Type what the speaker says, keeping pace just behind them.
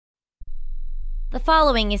The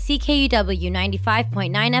following is CKUW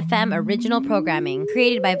 95.9 FM original programming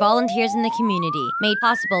created by volunteers in the community, made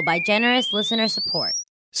possible by generous listener support.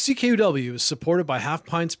 CKUW is supported by Half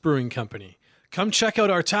Pints Brewing Company. Come check out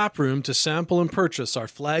our tap room to sample and purchase our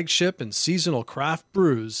flagship and seasonal craft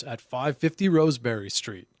brews at 550 Roseberry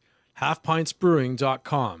Street.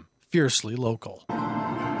 halfpintsbrewing.com. Fiercely local.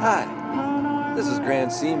 Hi, this is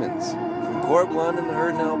Grant Siemens from Corblund and the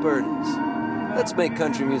Herdin' Albertans. Let's make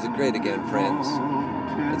country music great again, friends.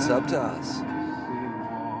 It's up to us.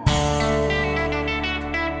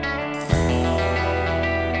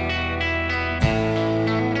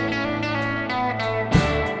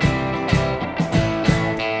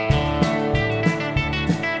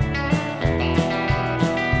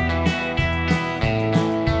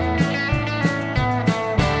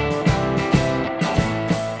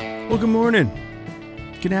 Well, good morning,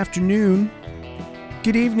 good afternoon,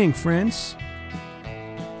 good evening, friends.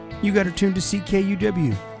 You got her tuned to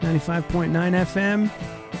CKUW 95.9 FM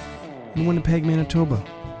in Winnipeg, Manitoba.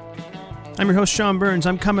 I'm your host, Sean Burns.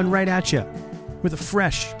 I'm coming right at you with a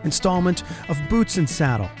fresh installment of Boots and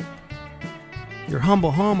Saddle, your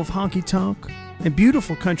humble home of honky tonk and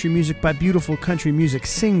beautiful country music by beautiful country music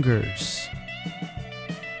singers.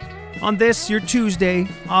 On this, your Tuesday,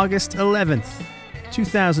 August 11th,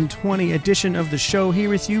 2020 edition of the show, here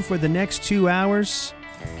with you for the next 2 hours.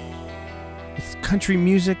 With country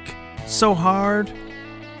music so hard,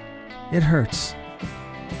 it hurts.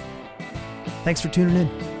 Thanks for tuning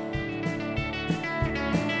in.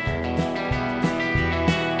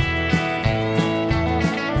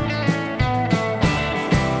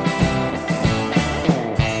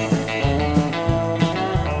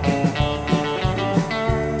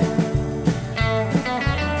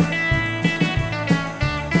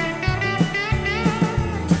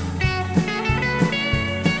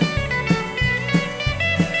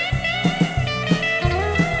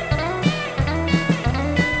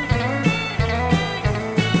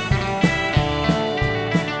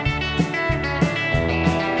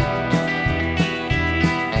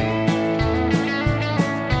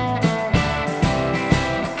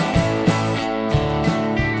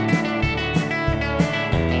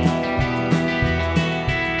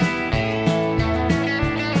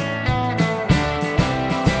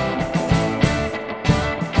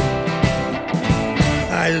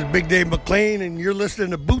 Big Dave McLean, and you're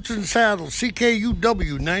listening to Boots and Saddles,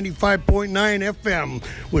 CKUW 95.9 FM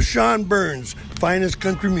with Sean Burns, finest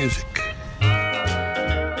country music.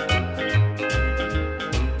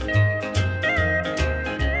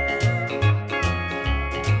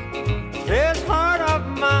 This heart of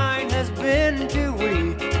mine has been too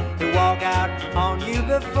weak to walk out on you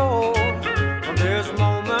before. From this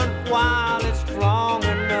moment, while it's strong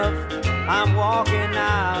enough, I'm walking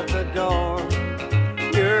out the door.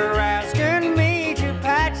 You're asking me to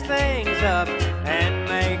patch things up and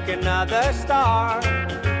make another start,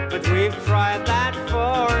 but we've tried that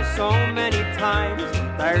for so many times.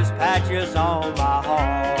 There's patches on my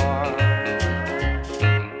heart,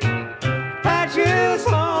 patches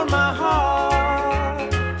on my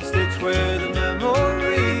heart, stitched with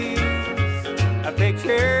memories. A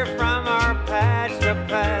picture from our patched up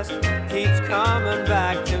past keeps coming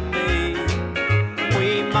back to me.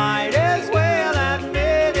 We might as well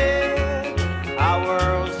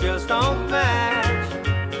don't match.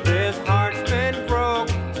 This heart's been broke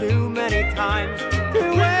too many times to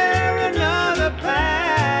wear another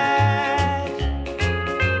patch.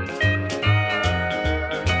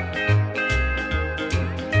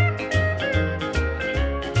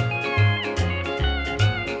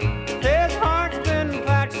 This heart's been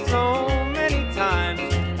patched so many times,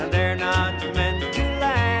 and they're not meant to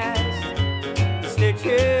last. The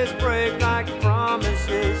stitches break like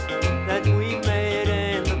promises that we made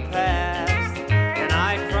in the past, and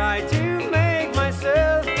I try to make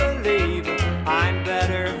myself believe I'm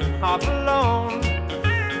better off alone,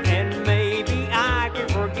 and maybe I can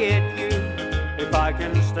forget you if I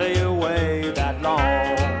can stay away that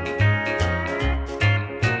long.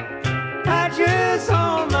 Patches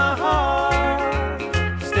on my heart,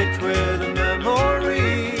 stitched with a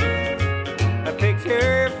memory. A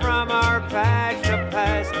picture from our patched up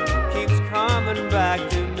past keeps coming back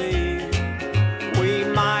to me. We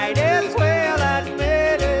might as well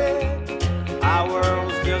admit it, our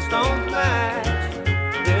worlds just don't match.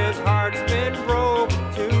 This heart's been broke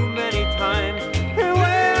too many times to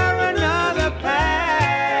wear another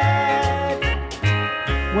patch.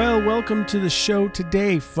 Well, welcome to the show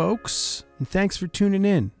today, folks, and thanks for tuning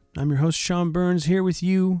in. I'm your host, Sean Burns, here with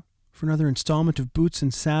you for another installment of Boots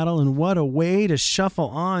and Saddle, and what a way to shuffle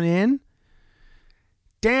on in.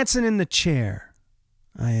 Dancing in the chair,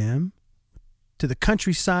 I am. to the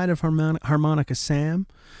countryside of Harmonica Sam,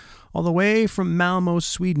 all the way from Malmo,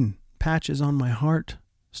 Sweden. Patches on My Heart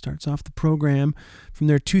starts off the program from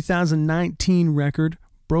their 2019 record,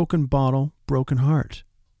 Broken Bottle, Broken Heart.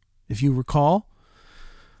 If you recall,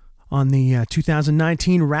 on the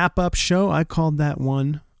 2019 wrap-up show, I called that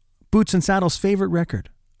one Boots and Saddle's favorite record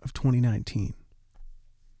of 2019.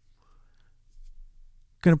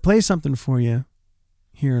 Going to play something for you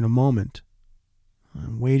here in a moment.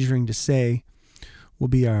 I'm wagering to say will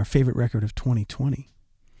be our favorite record of 2020.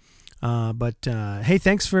 But hey,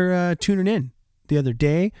 thanks for tuning in the other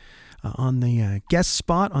day on the guest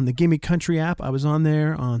spot on the Gimme Country app. I was on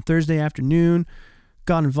there on Thursday afternoon,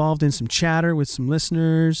 got involved in some chatter with some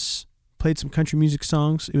listeners, played some country music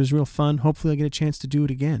songs. It was real fun. Hopefully I'll get a chance to do it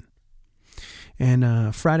again.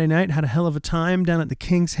 And Friday night, had a hell of a time down at the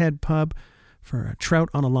King's Head Pub for a Trout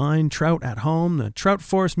on a Line, Trout at Home, the Trout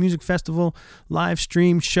Forest Music Festival live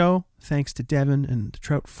stream show. Thanks to Devin and the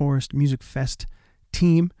Trout Forest Music Fest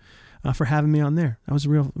team for having me on there. That was a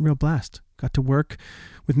real blast. Got to work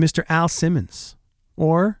with Mr. Al Simmons,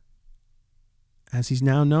 or as he's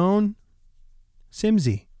now known,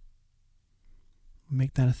 Simsy.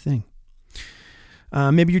 Make that a thing.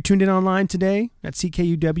 Maybe you're tuned in online today at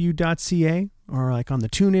ckuw.ca or like on the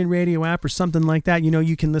TuneIn Radio app or something like that. You know,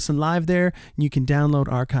 you can listen live there, and you can download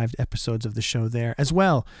archived episodes of the show there, as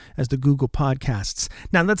well as the Google Podcasts.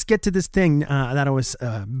 Now, let's get to this thing that I was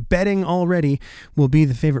betting already will be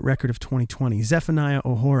the favorite record of 2020, Zephaniah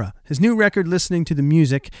Ohora. His new record, Listening to the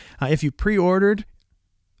Music. If you pre-ordered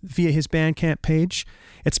via his Bandcamp page,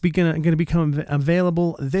 it's going to become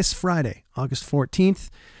available this Friday, August 14th.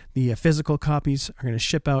 The physical copies are going to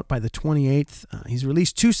ship out by the 28th. He's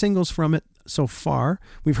released 2 singles from it so far.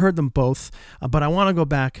 We've heard them both, but I want to go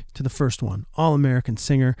back to the first one, All American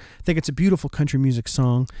Singer. I think it's a beautiful country music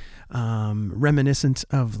song, reminiscent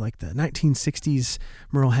of like the 1960s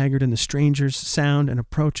Merle Haggard and the Strangers sound and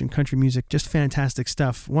approach in country music. Just fantastic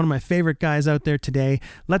stuff. One of my favorite guys out there today.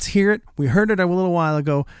 Let's hear it. We heard it a little while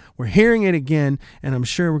ago. We're hearing it again, and I'm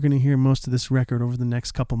sure we're going to hear most of this record over the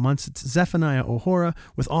next couple months. It's Zephaniah Ohora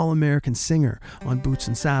with All American Singer on Boots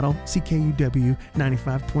and Saddle, CKUW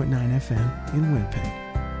 95.9 FM in Winnipeg.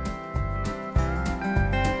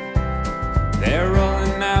 They're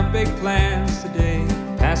rolling out big plans today,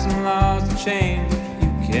 passing laws to change what you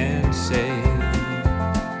can say.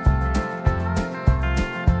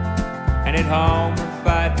 And at home we're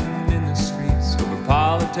fighting in the streets over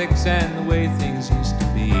politics and the way things used to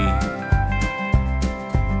be.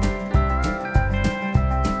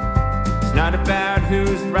 It's not about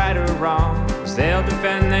who's right or wrong, 'cause they'll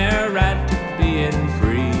defend their right to being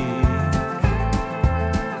free.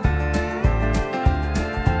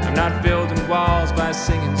 I'm not building walls by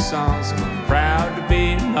singing songs, I'm proud to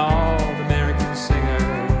be an all-American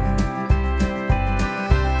singer.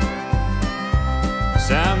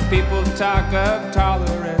 Some people talk of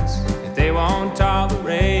tolerance if they won't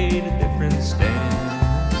tolerate a different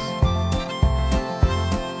stance.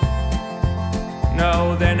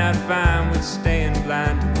 No, they're not fine with staying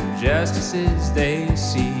blind to the injustices they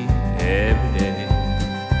see every day.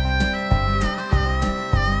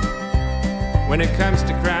 When it comes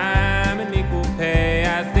to crime and equal pay,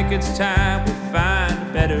 I think it's time we find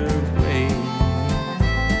a better way.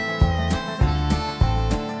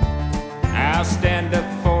 I'll stand up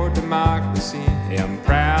for democracy. I'm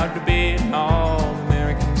proud to be an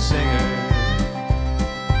all-American singer.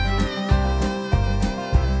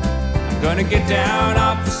 I'm gonna get down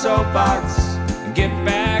off the soapbox and get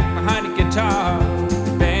back behind a guitar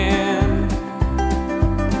band.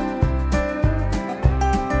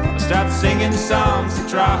 I'll stop singing songs that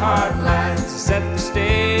draw hard lines, to set the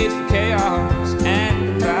stage for chaos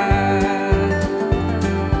and divide.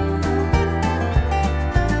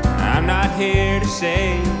 I'm not here to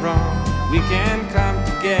say you're wrong. We can come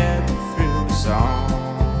together through song.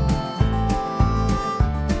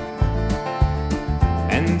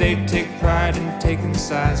 And they take pride in taking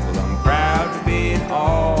sides. Well, I'm proud to be an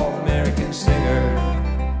all-American singer.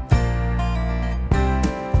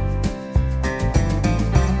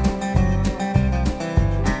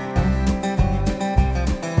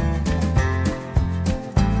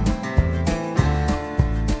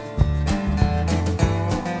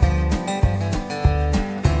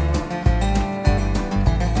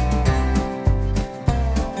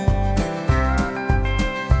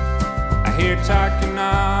 Talking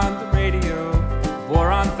on the radio,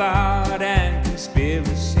 war on thought and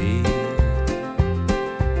conspiracy.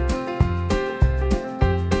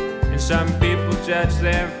 And some people judge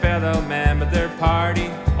their fellow man by their party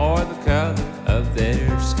or the color of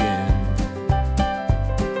their skin.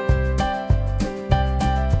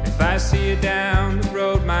 If I see you down the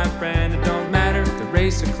road, my friend. It don't matter the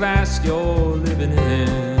race or class you're living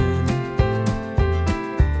in.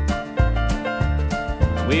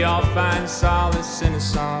 We all find solace in a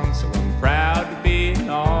song, so I'm proud to be an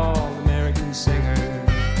all-American singer.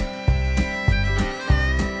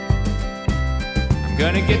 I'm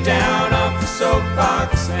gonna get down off the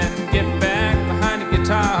soapbox and get back behind the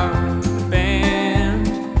guitar of the band.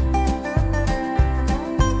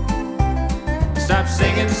 Stop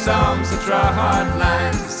singing songs that draw hard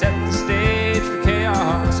lines and set the stage for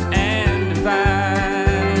chaos and divide.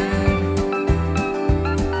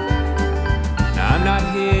 I'm not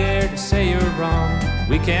here to say you're wrong.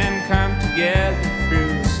 We can come together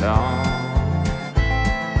through song.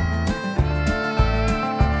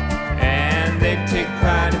 And they take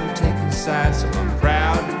pride in taking sides, so I'm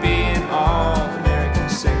proud to be an all-American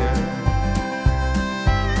singer.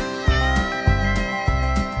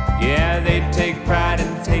 Yeah, they take pride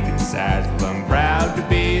in taking sides, but I'm proud to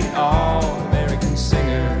be an all-American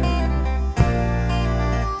singer.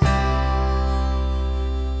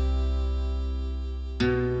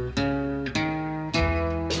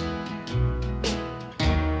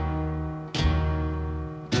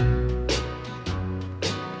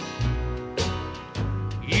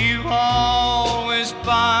 Always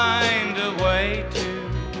find a way to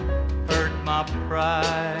hurt my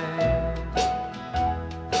pride.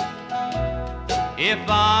 If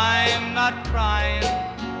I'm not crying,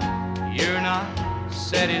 you're not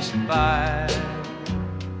satisfied.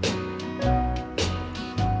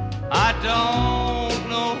 I don't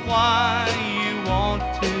know why you want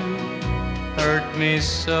to hurt me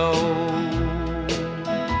so,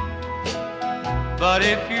 but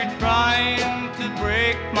if you're trying to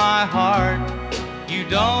break my heart, you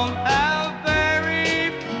don't have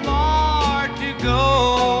very far to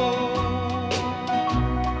go.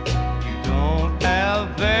 You don't have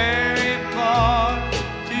very far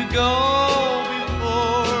to go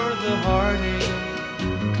before the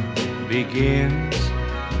heartache begins.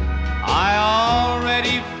 I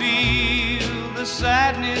already feel the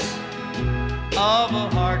sadness of a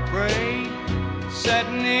heartbreak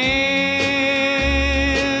setting in.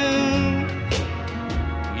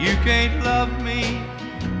 You can't love me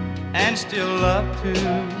and still love to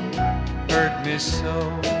hurt me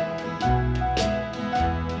so.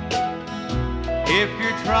 If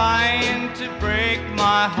you're trying to break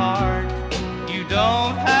my heart, you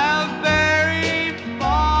don't have very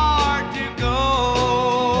far to go.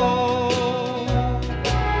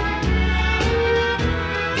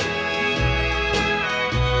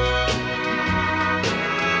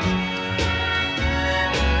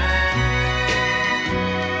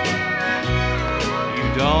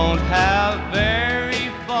 Don't have very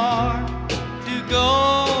far to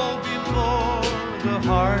go before the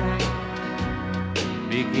heartache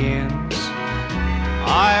begins.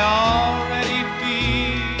 I already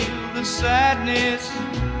feel the sadness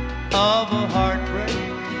of a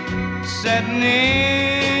heartbreak setting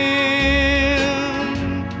in.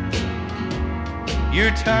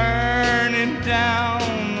 You're turning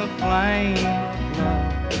down the flame of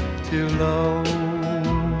love too low.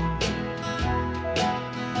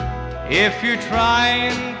 If you're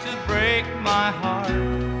trying to break my heart,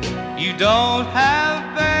 you don't have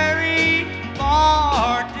very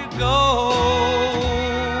far to go.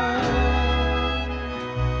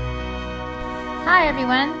 Hi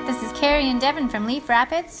everyone, this is Carrie and Devin from Leaf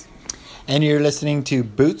Rapids. And you're listening to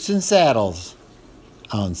Boots and Saddles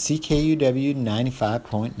on CKUW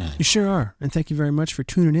 95.9. You sure are. And thank you very much for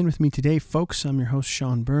tuning in with me today, folks. I'm your host,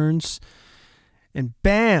 Sean Burns. And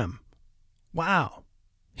bam! Wow.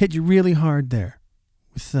 Hit you really hard there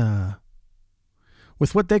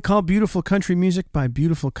with what they call beautiful country music by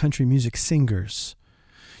beautiful country music singers.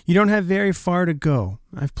 You don't have very far to go.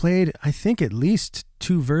 I've played, I think, at least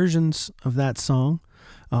 2 versions of that song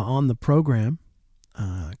on the program.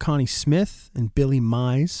 Connie Smith and Billy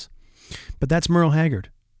Mize. But that's Merle Haggard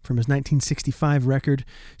from his 1965 record,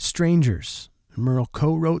 Strangers. Merle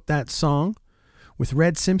co-wrote that song with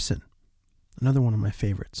Red Simpson, another one of my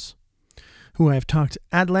favorites, who I have talked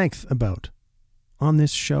at length about on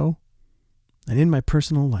this show and in my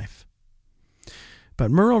personal life.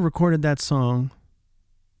 But Merle recorded that song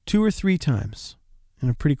 2 or 3 times, and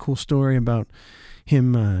a pretty cool story about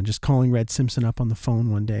him just calling Red Simpson up on the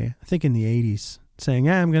phone one day, I think in the 80s, saying,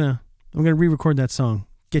 I'm gonna re-record that song,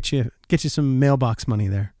 get you some mailbox money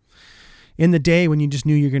there. In the day when you just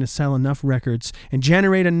knew you're going to sell enough records and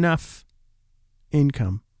generate enough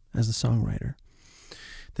income as a songwriter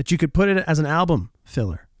that you could put it as an album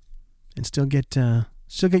filler and still get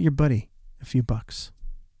your buddy a few bucks.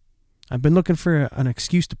 I've been looking for an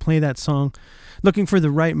excuse to play that song, looking for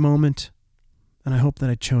the right moment, and I hope that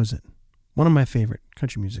I chose it. One of my favorite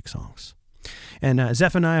country music songs. And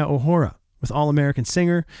Zephaniah O'Hora with All American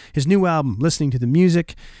Singer, his new album, Listening to the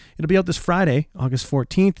Music. It'll be out this Friday, August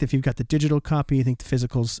 14th. If you've got the digital copy, I think the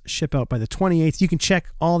physicals ship out by the 28th. You can check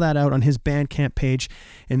all that out on his Bandcamp page.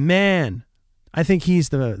 And man, I think he's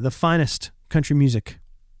the finest country music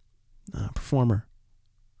performer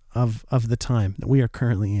of the time that we are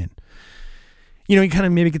currently in. You know, he kind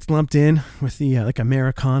of maybe gets lumped in with the like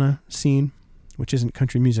Americana scene, which isn't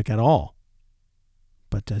country music at all.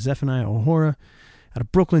 But Zephaniah O'Hora out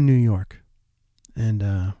of Brooklyn, New York.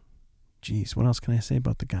 And, geez, what else can I say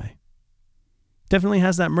about the guy? Definitely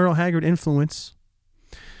has that Merle Haggard influence.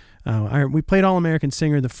 We played All American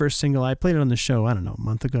Singer, the first single. I played it on the show, I don't know, a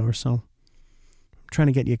month ago or so. I'm trying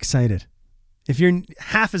to get you excited. If you're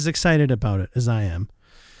half as excited about it as I am,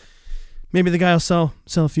 maybe the guy will sell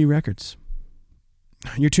a few records.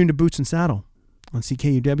 You're tuned to Boots and Saddle on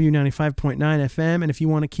CKUW 95.9 FM. And if you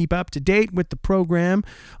want to keep up to date with the program,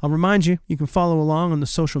 I'll remind you, you can follow along on the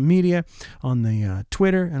social media, on the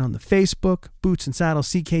Twitter and on the Facebook. Boots and Saddle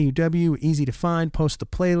CKUW, easy to find. Post the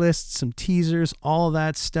playlists, some teasers, all of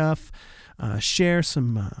that stuff. Share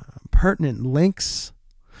some pertinent links.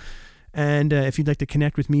 And if you'd like to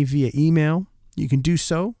connect with me via email, you can do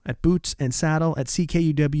so at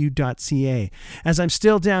bootsandsaddle@ckuw.ca. As I'm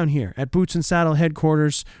still down here at Boots and Saddle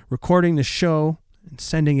headquarters, recording the show and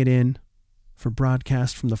sending it in for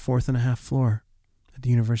broadcast from the 4th and a half floor at the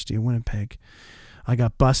University of Winnipeg. I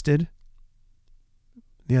got busted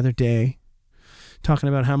the other day talking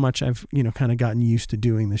about how much I've, kind of gotten used to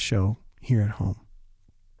doing the show here at home.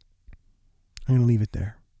 I'm going to leave it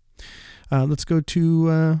there. Let's go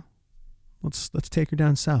to, let's take her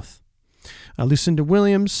down south. Lucinda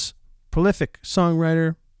Williams, prolific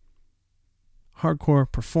songwriter, hardcore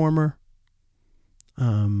performer,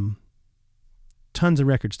 tons of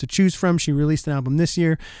records to choose from. She released an album this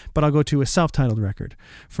year, but I'll go to a self-titled record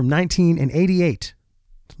from 1988.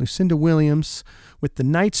 Lucinda Williams with The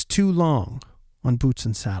Night's Too Long on Boots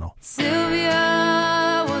and Saddle.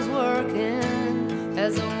 Sylvia was working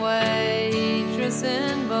as a waitress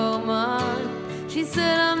in Beaumont. She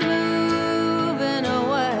said, I'm moving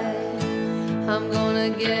away. I'm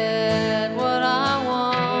gonna get what I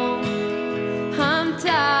want. I'm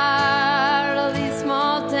tired of these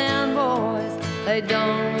small town boys. They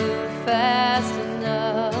don't move fast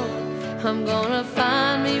enough. I'm gonna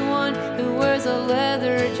find me one who wears a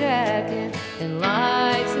leather jacket and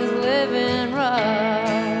likes his living rough.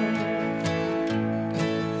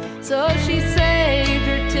 So she saved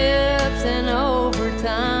her tips and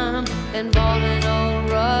overtime and bought an old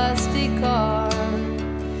rusty car.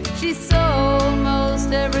 She sold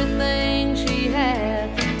most everything she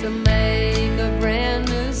had to make a brand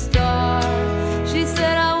new start. She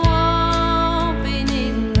said, I won't be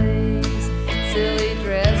needing these silly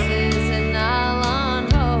dresses and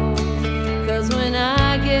nylon hose, 'cause when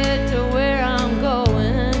I get to where I'm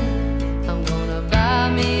going, I'm gonna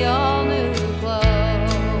buy me all new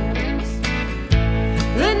clothes.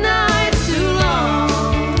 The night's too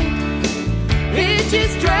long, it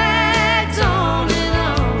just drags on and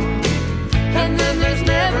on. And then there's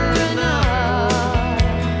never enough.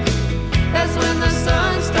 That's when the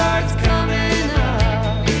sun starts coming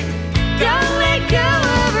up. Don't let go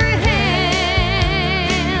of her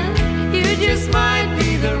hand. You just might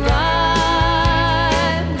be the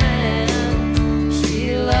right man.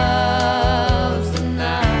 She loves the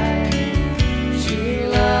night. She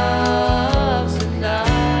loves the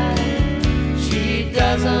night. She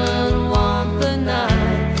doesn't want the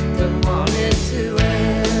night to want it to end.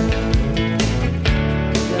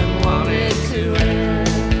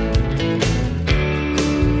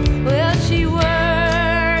 Well, she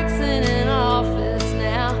works in an office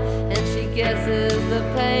now, and she guesses the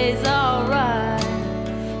pay's alright.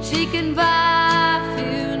 She can buy a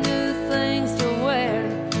few new things to wear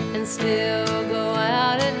and still go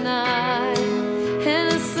out at night.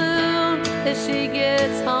 And as soon as she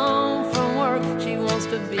gets home from work, she wants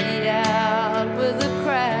to be out with the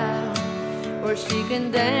crowd, where she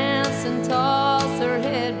can dance and toss her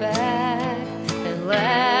head back and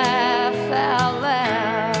laugh out loud.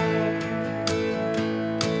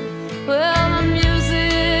 Well, the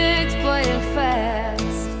music's playing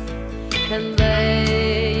fast, and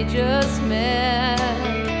they just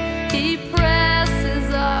met. He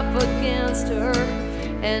presses up against her,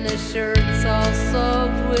 and his shirt's all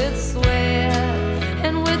soaked with sweat.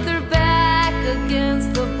 And with her back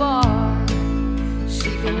against the bar,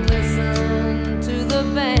 she can listen to the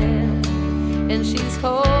band, and she's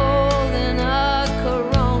holding a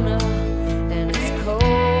Corona, and it's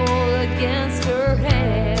cold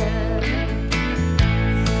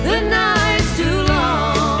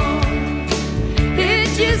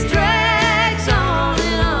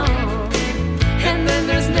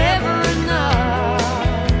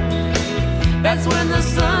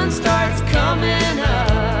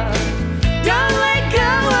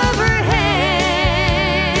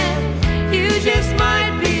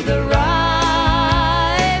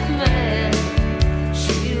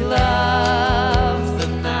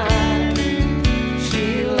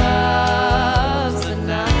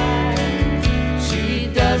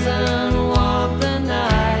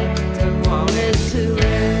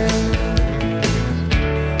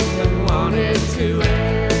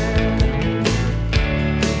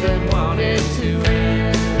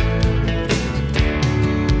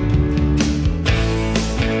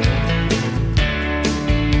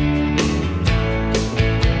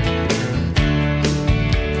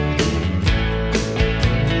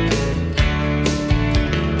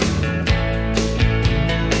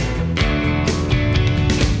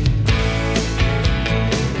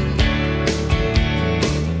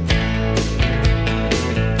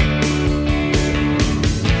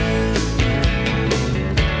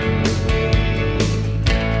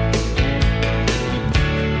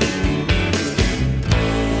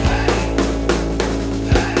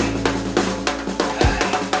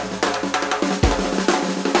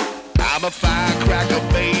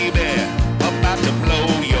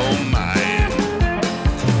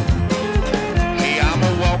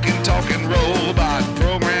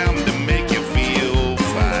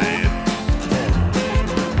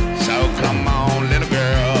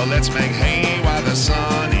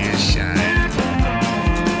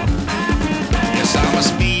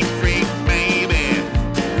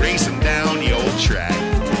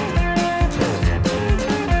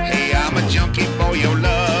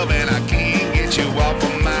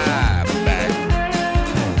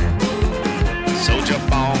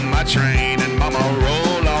my train and mama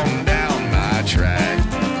roll on down my track.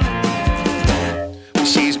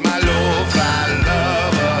 She's my lo-fi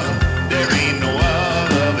lover. There ain't no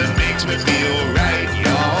other that makes me feel right,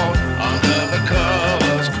 y'all. Under the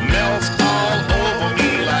covers, melts all over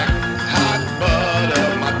me like hot butter.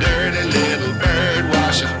 My dirty little bird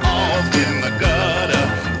washes off in the gutter.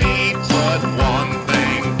 Ain't but one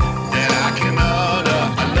thing that I can utter.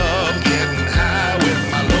 I love getting high with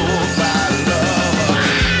my lo-fi lover.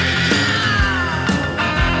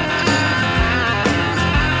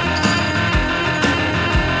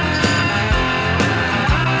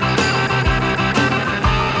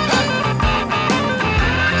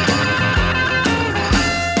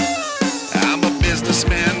 I'm a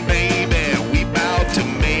businessman, baby. We bout to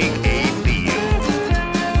make a deal.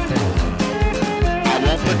 I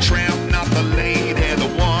want the tramp, not the lady, the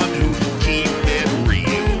one who keep it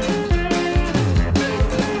real.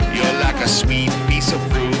 You're like a sweet piece of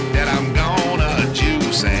fruit that I'm gonna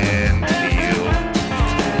juice and peel.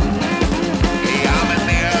 Hey, I'm an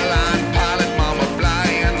airline pilot, mama,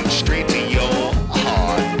 flying straight to your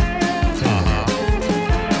heart.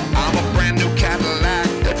 I'm a brand new Cadillac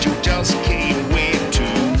that you just can't wait to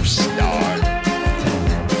start.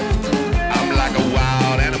 I'm like a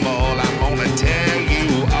wild animal, I'm gonna tear you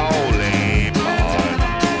all apart.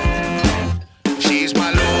 She's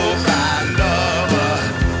my lo-fi lover.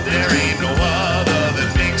 There ain't no other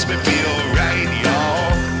that makes me feel right,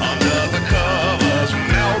 y'all. Under the covers,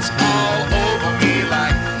 melts all over me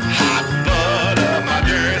like hot butter. My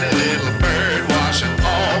dirty little bird washing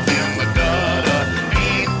off in the gutter.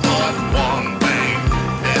 Ain't but one thing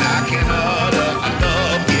that I can utter. I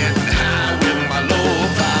love getting high with my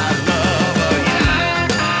lo-fi lover. Yeah.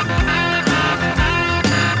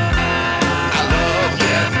 I love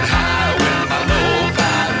getting high with my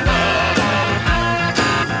lo-fi lover.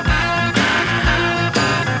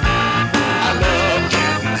 I love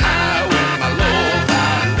getting high with my lo-fi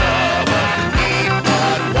lover. Ain't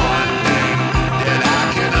but one thing that I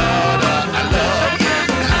can utter. I love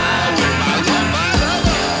getting high with my lo-fi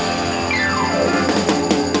lover.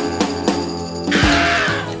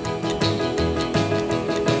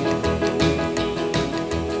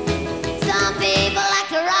 Some people like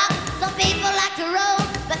to rock, some people like to roll,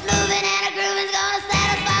 but moving and a grooving's gonna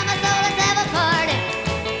satisfy my soul. Let's have a party.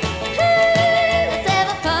 Let's have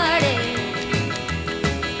a party.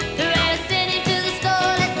 The rest into the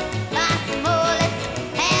store. Let's buy some more. Let's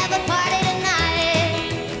have a party tonight.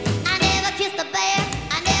 I never kissed a bear,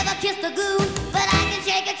 I never kissed a goon, but I can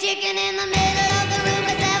shake a chicken in the middle of the room.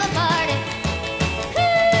 Let's have a party.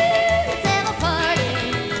 Let's have a party.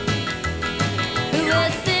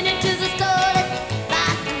 Let's send it to the store. Let's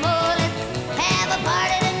buy some more. Let's have a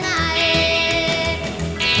party tonight.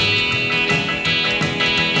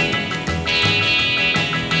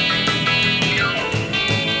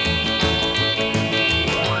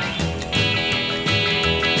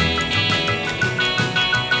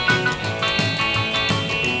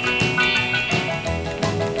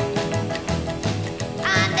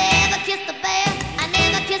 I never kissed a bear, I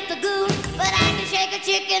never kissed a goon, but I can shake a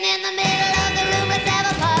chicken in the middle of the room. Let's have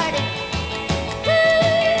a party.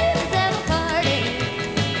 Let's have a party.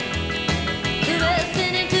 Let's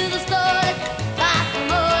send it to the store. Let's buy some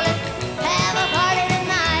more. Let's have a party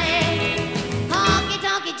tonight. Honky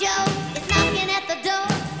Tonky Joe is knocking at the door.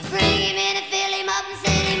 Bring him in and fill him up and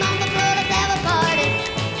sit him on the floor. Let's have a party.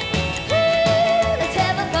 Let's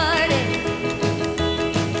have a party.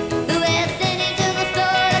 Let's send it to the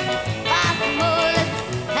store. Let's buy some more. Let's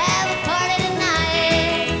have a party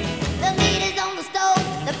tonight. The meat is on the stove.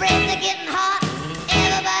 The breads are getting hot.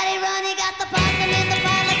 Everybody run, he got the possum in the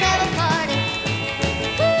pot. Let's have a party.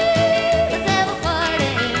 Let's have a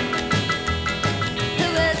party.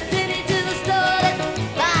 Let's send it to the store. Let's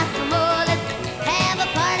buy some more. Let's have a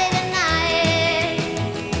party tonight.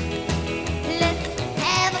 Let's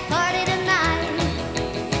have a party tonight.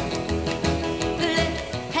 Let's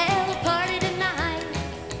have a party tonight.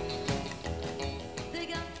 We're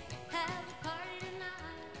gonna have a party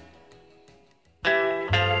tonight.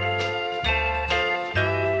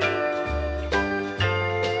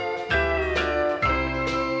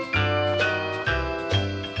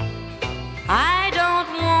 I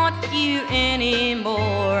don't want you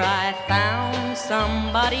anymore. I found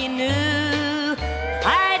somebody new.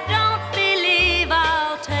 I don't believe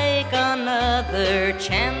I'll take another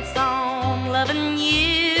chance on loving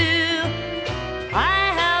you.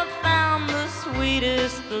 I have found the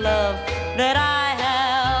sweetest love that I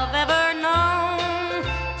have ever known.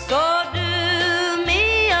 So do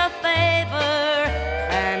me a favor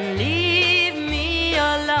and leave me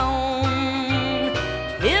alone.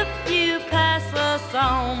 If you pass us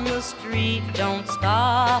on on the street don't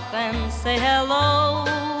stop and say hello.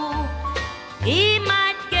 He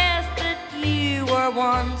might guess that you were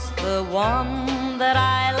once the one that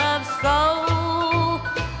I love so.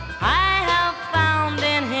 I have found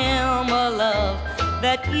in him a love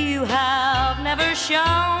that you have never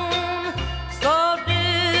shown. So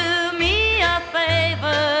do me a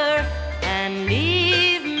favor and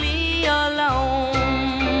leave me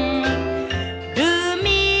alone. Do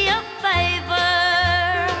me a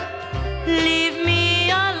favor, leave me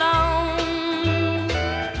alone.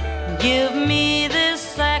 Give me this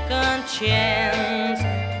second chance,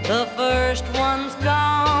 the first one's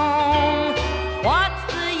gone.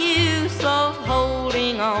 What's the use of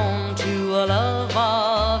holding on to a love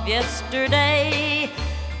of yesterday?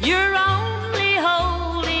 You're only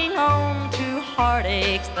holding on to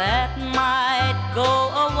heartaches that might go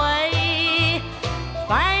away.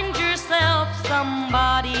 Find yourself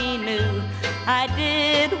somebody new. I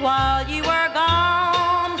did while you were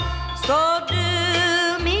gone. So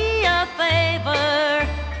do me a favor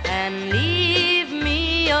and leave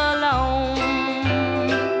me alone.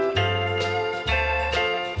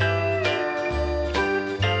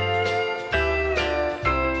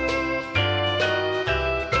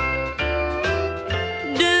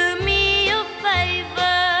 Do me a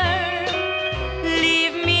favor,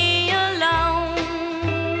 leave me alone.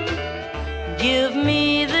 Give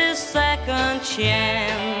me this second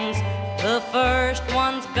chance, the first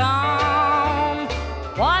one's gone.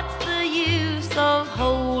 What's the use of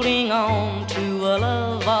holding on to a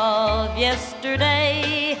love of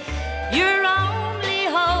yesterday? You're only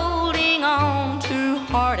holding on to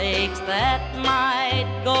heartaches that might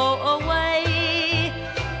go away.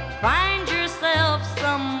 Find yourself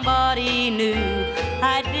somebody new.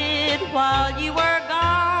 I did while you were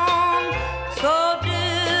gone. So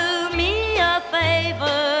do me a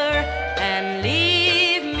favor and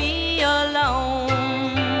leave me alone.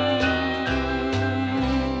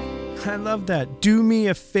 I love that. Do me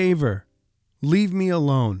a favor. Leave me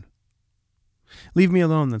alone. Leave me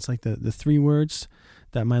alone. That's like the three words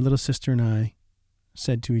that my little sister and I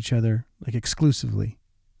said to each other, like exclusively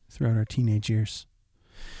throughout our teenage years.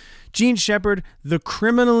 Jean Shepherd, the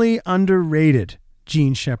criminally underrated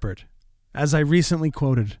Jean Shepherd. As I recently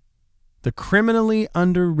quoted, the criminally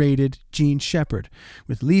underrated Jean Shepherd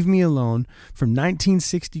with Leave Me Alone from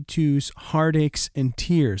 1962's Heartaches and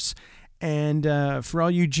Tears. And for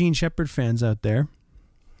all you Jean Shepherd fans out there,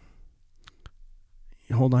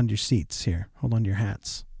 hold on to your seats here. Hold on to your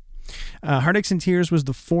hats. Heartaches and Tears was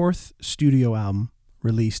the fourth studio album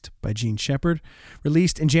released by Jean Shepherd,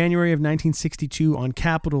 released in January of 1962 on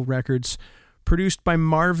Capitol Records, produced by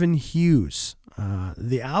Marvin Hughes.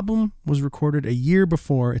 The album was recorded a year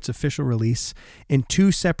before its official release in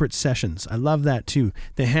two separate sessions. I love that too.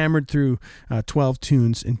 They hammered through 12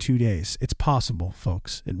 tunes in 2 days. It's possible,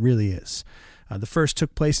 folks. It really is. The first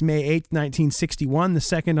took place May 8th, 1961, the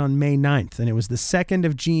second on May 9th, and it was the second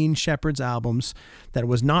of Jean Shepherd's albums that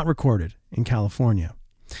was not recorded in California.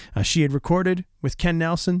 She had recorded with Ken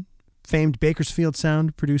Nelson, famed Bakersfield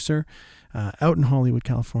Sound producer, out in Hollywood,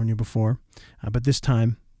 California before, but this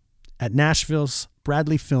time at Nashville's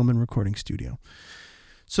Bradley Film and Recording Studio.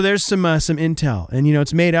 So there's some intel, and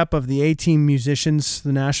it's made up of the A-Team musicians,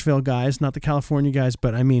 the Nashville guys, not the California guys,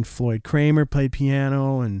 but I mean Floyd Kramer played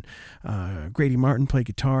piano, and Grady Martin played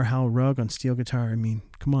guitar, Hal Rugg on steel guitar. I mean,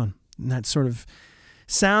 come on, and that sort of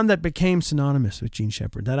sound that became synonymous with Jean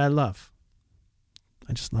Shepherd that I love.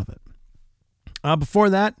 I just love it. Before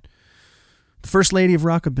that, the First Lady of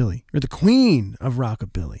Rockabilly, or the Queen of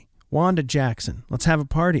Rockabilly, Wanda Jackson, Let's Have a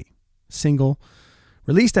Party, single,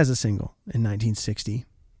 released as a single in 1960.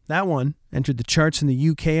 That one entered the charts in the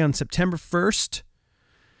UK on September 1st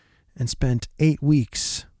and spent 8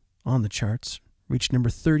 weeks on the charts, reached number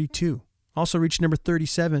 32. Also reached number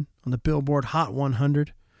 37 on the Billboard Hot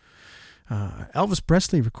 100. Elvis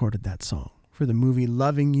Presley recorded that song for the movie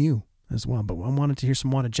Loving You as well, but I wanted to hear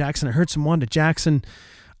some Wanda Jackson. I heard some Wanda Jackson,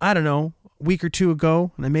 I don't know, a week or two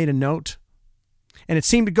ago, and I made a note. And it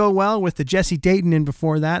seemed to go well with the Jesse Dayton in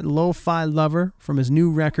before that, Lo-Fi Lover, from his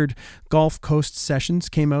new record, Gulf Coast Sessions,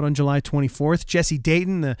 came out on July 24th. Jesse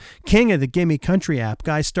Dayton, the king of the Gimme Country app.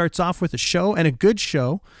 Guy starts off with a show, and a good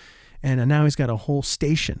show, and now he's got a whole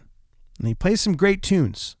station. And he plays some great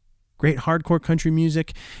tunes, great hardcore country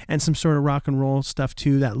music, and some sort of rock and roll stuff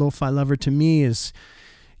too. That Lo-Fi Lover to me is,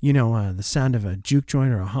 the sound of a juke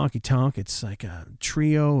joint or a honky-tonk. It's like a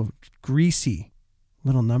trio, greasy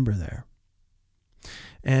little number there.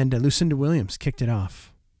 And Lucinda Williams kicked it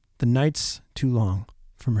off. The Night's Too Long,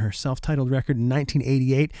 from her self-titled record in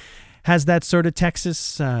 1988, has that sort of Texas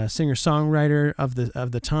singer-songwriter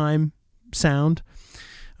of the time sound.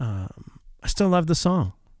 I still love the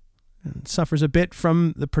song. It suffers a bit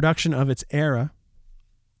from the production of its era,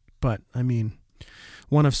 but I mean,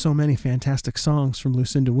 one of so many fantastic songs from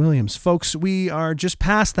Lucinda Williams. Folks, we are just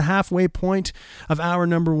past the halfway point of hour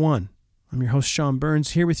number 1. I'm your host, Sean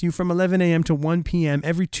Burns, here with you from 11 a.m. to 1 p.m.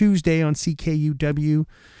 every Tuesday on CKUW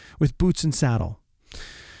with Boots and Saddle.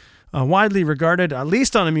 Widely regarded, at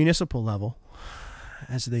least on a municipal level,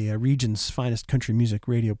 as the region's finest country music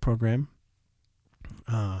radio program,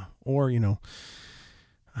 or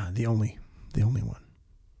the only one.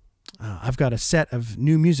 I've got a set of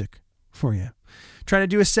new music for you. Try to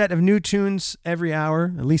do a set of new tunes every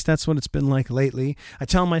hour. At least that's what it's been like lately. I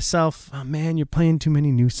tell myself, oh man, you're playing too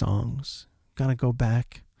many new songs. Gotta go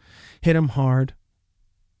back, hit them hard,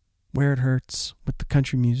 where it hurts with the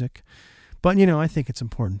country music. But I think it's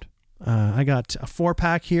important. I got a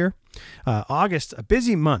 4-pack here. August, a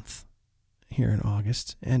busy month here in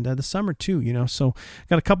August, and the summer too, so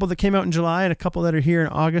got a couple that came out in July and a couple that are here in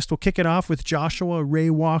August. We'll kick it off with Joshua Ray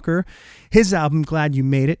Walker. His album Glad You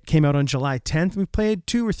Made It came out on July 10th. We played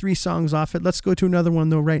 2 or 3 songs off it. Let's go to another one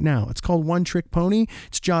though right now. It's called One Trick Pony.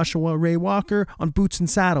 It's Joshua Ray Walker on Boots and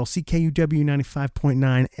Saddle, CKUW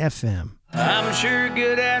 95.9 FM. I'm sure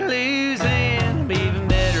good at losing, I'm even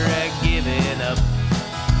better at giving up.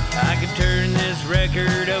 I could turn this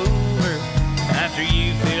record over after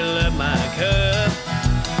you fill up my cup.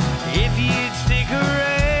 If you'd stick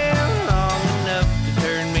around long enough to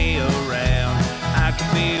turn me around, I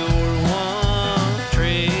could be your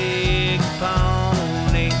one-trick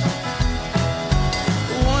pony.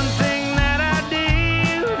 One thing that I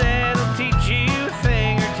do that'll teach you a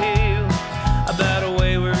thing or two about a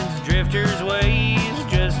wayward drifter's ways,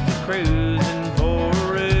 just a cruising for a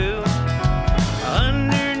room.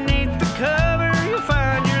 Underneath the cover you'll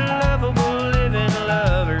find your lovable living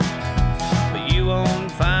lover, but you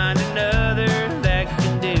won't find another that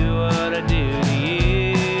can do what I do to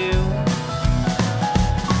you.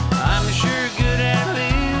 I'm sure good at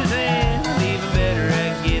losing, even better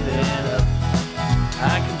at giving up.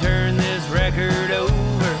 I can turn this record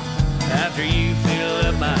over after you fill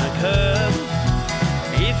up my cup.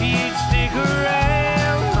 If you'd stick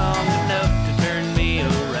around long enough to turn me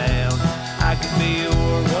around, I could be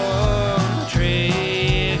your one-trick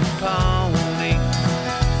pony.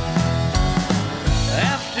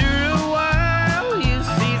 After a while, you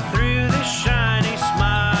see through the shiny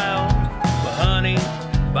smile. But honey,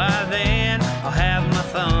 by then, I'll have my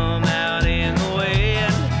thumb out in the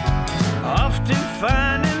wind, off to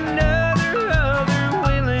find another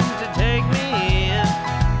willing to take me in.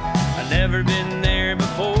 I've never been there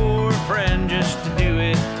before, friend, just to do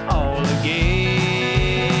it all again.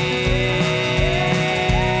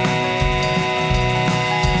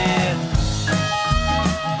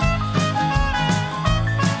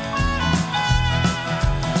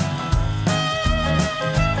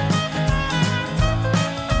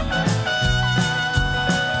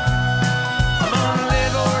 I'm gonna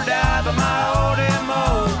live or die by my old M.O.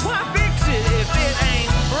 Why fix it if it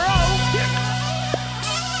ain't broke?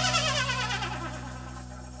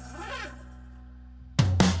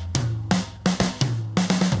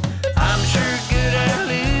 I'm sure good at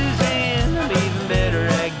losing, I'm even better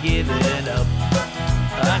at giving up.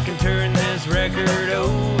 I can turn this record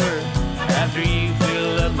over after you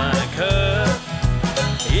fill up my cup.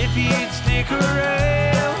 If you'd stick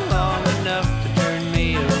around long enough to turn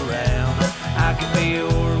me around, I could be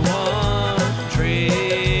your one-trick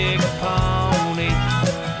pony.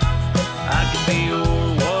 I could be your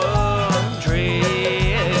one-trick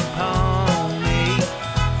pony.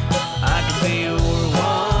 I could be your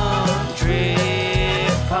one-trick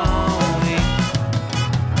pony.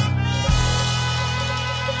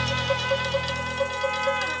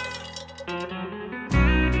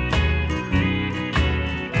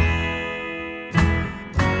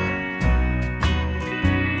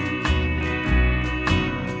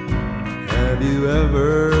 Have you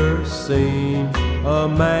ever seen a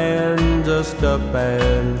man just up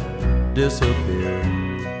and disappear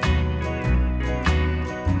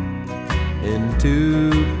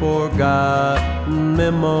into forgotten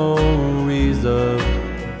memories of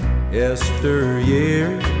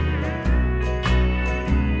yesteryear?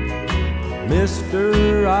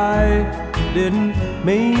 Mister, I didn't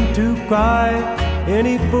mean to cry.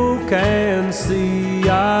 Any fool can see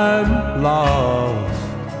I'm lost.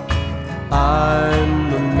 I'm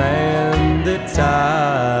the man that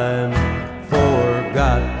time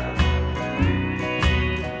forgot.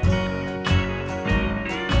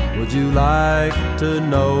 Would you like to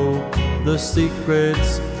know the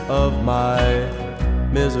secrets of my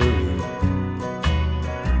misery?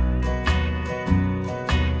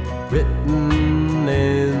 Written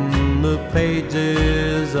in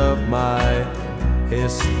pages of my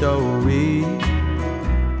history.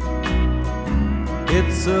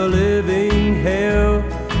 It's a living hell,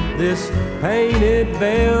 this painted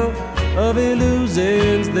veil of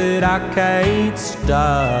illusions that I can't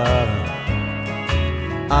stop.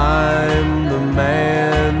 I'm the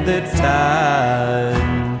man that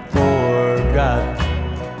time forgot.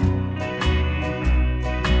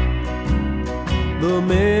 The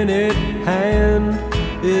minute hand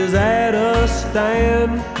is at a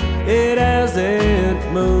stand. It hasn't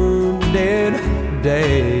moved in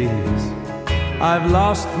days. I've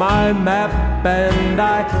lost my map and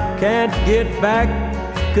I can't get back.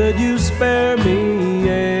 Could you spare me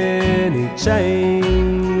any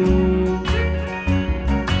change?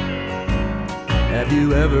 Have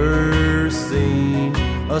you ever seen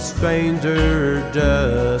a stranger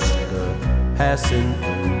just passing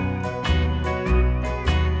through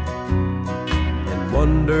and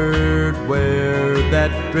wondered where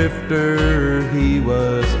that drifter he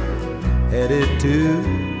was headed to?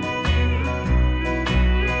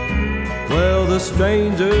 Well, the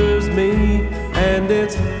stranger's me, and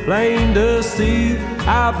it's plain to see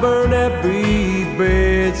I burn every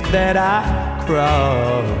bridge that I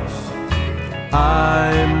cross.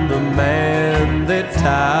 I'm the man that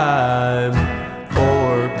time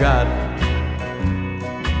forgot.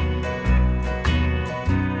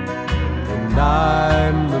 And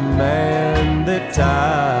I'm the man that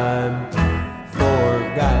time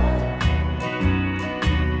forgot.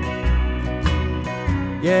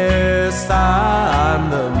 Yes, I'm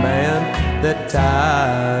the man that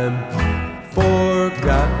time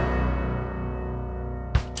forgot.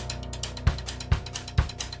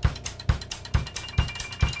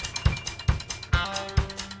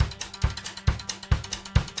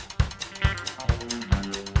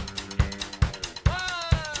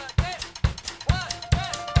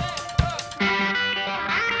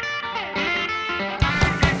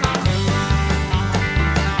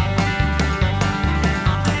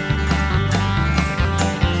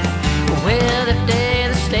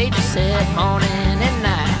 Morning and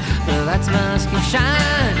night, the lights must keep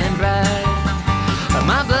shining bright.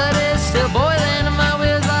 My blood is still boiling and my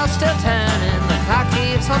wheels are still turning. The clock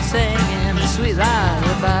keeps on singing a sweet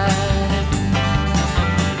lullaby.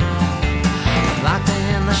 Locked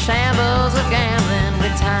in the shambles of gambling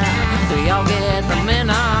with time, we all get the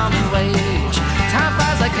minimum wage. Time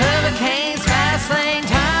flies like hurricanes, fast lane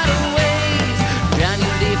tidal waves, drown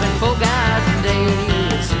you deep in forgotten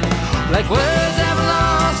days. Like words I've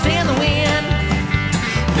lost in the wind,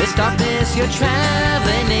 this darkness you're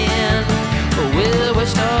traveling in will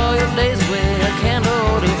waste all your days with a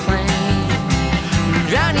candle to flame,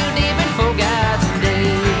 drown you deep in forgotten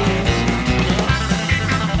days.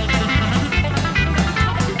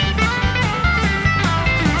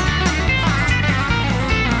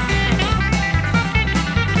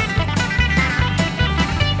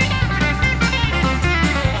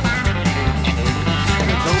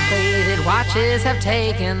 Watches have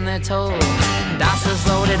taken their toll, dice is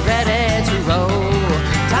loaded, ready to roll.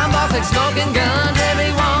 Time box like smoking guns,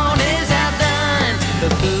 everyone is outdone. The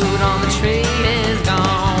food on the tree is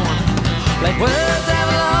gone. Like words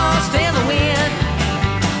I've lost in the wind,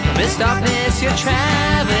 this darkness you're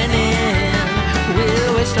traveling in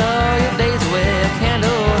will waste all your days with a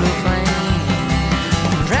candle to flame,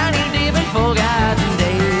 drown you deep in forgotten days.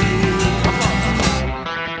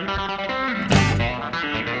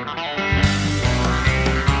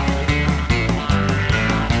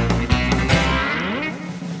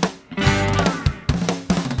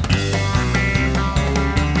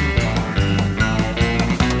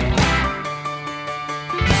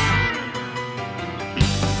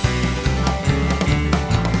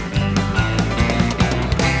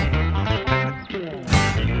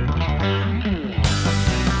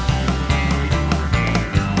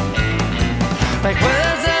 Like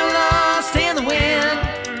words that are lost in the wind,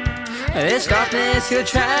 this darkness you're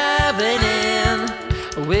traveling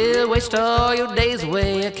in will waste all your days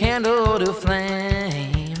away, a candle to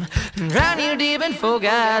flame, drown you deep in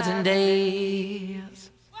forgotten days.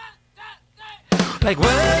 Like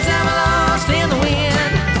words that are lost in the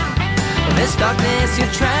wind, this darkness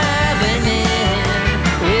you're traveling in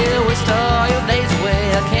will waste all your days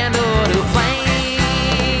away, a candle to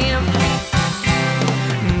flame,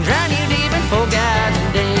 drown you deep in forgotten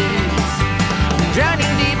days, drown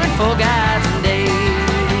you deep in forgotten days.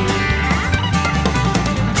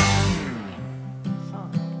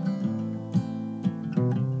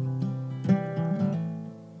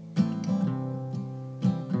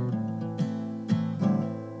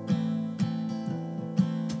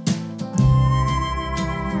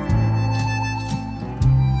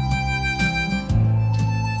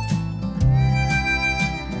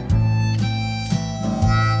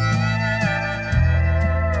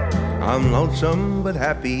 I'm lonesome but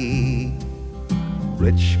happy,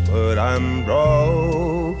 rich but I'm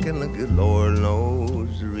broke, and the good Lord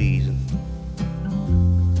knows the reason.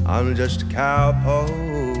 I'm just a cowpoke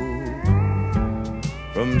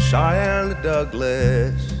from Cheyenne to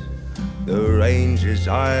Douglas, the ranges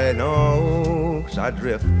I know, 'cause I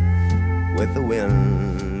drift with the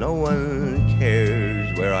wind. No one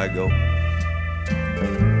cares where I go.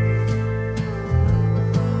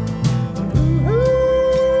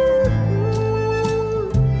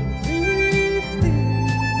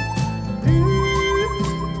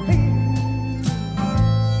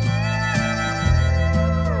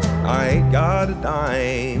 I ain't got a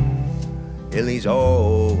dime in these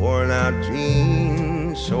old worn out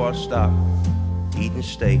jeans, so I'll stop eating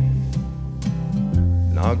steak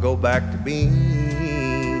and I'll go back to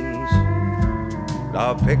beans.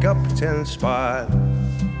 I'll pick up a 10 spot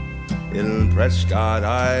in Prescott,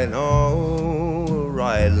 I know,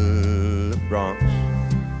 riding the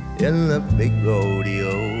broncs in the big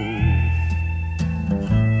rodeo.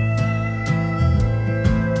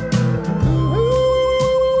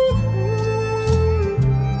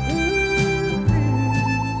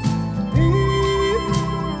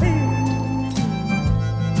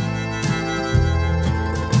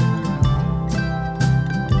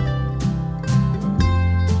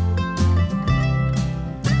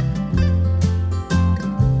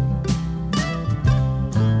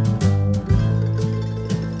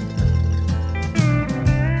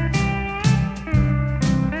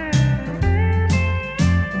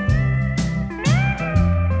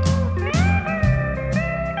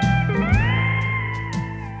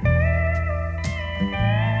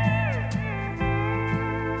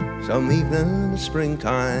 Some evening in the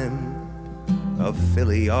springtime, a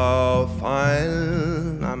filly all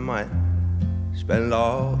fine, I might spend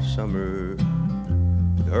all summer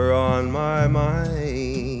with her on my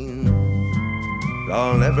mind. But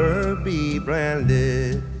I'll never be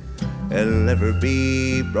branded and never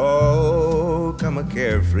be broke. I'm a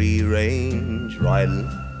carefree range riding,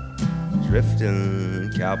 drifting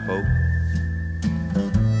cowpoke.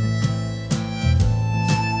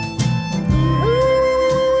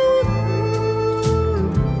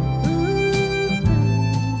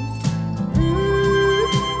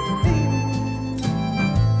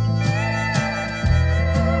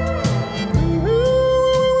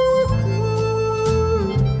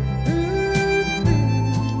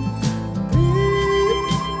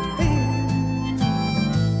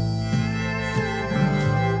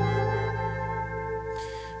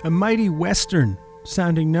 A mighty Western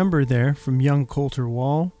sounding number there from young Colter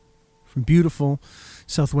Wall from beautiful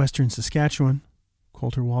southwestern Saskatchewan.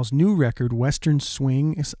 Colter Wall's new record, Western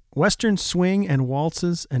Swing and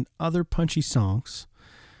Waltzes and Other Punchy Songs,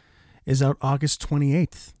 is out August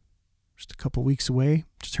 28th. Just a couple weeks away.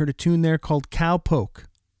 Just heard a tune there called Cowpoke.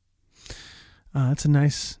 That's a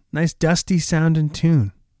nice dusty sounding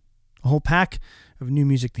tune. A whole pack of new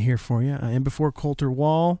music to hear for you. And before Colter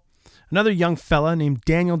Wall, another young fella named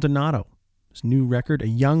Daniel Donato. His new record, A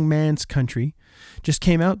Young Man's Country, just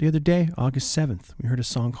came out the other day, August 7th. We heard a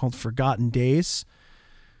song called Forgotten Days.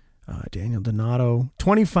 Daniel Donato,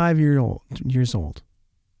 25 years old.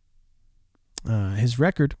 His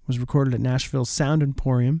record was recorded at Nashville's Sound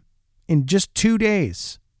Emporium in just 2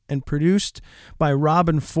 days and produced by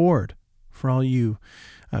Robin Ford, for all you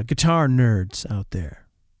guitar nerds out there.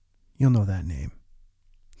 You'll know that name.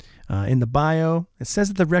 In the bio, it says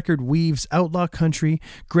that the record weaves outlaw country,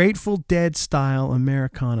 Grateful Dead style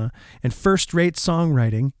Americana, and first-rate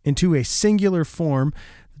songwriting into a singular form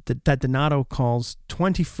that Donato calls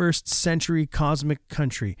 21st century cosmic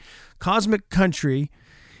country. Cosmic country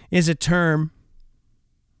is a term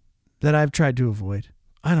that I've tried to avoid.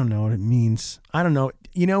 I don't know what it means. I don't know.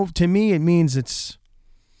 You know, to me, it means it's,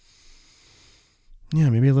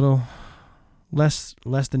 maybe a little less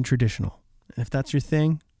than traditional. If that's your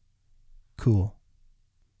thing, cool.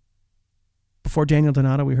 Before Daniel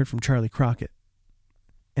Donato, we heard from Charlie Crockett.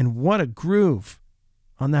 And what a groove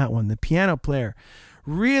on that one. The piano player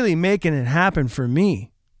really making it happen for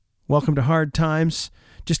me. Welcome to Hard Times.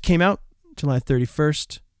 Just came out July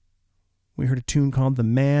 31st. We heard a tune called The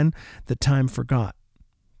Man the Time Forgot.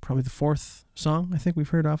 Probably the fourth song I think we've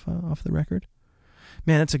heard off the record.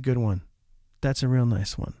 Man, that's a good one. That's a real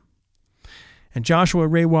nice one. And Joshua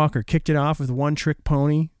Ray Walker kicked it off with One Trick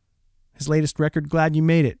Pony. His latest record, Glad You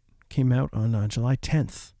Made It, came out on July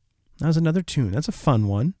 10th. That was another tune. That's a fun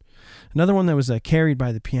one. Another one that was carried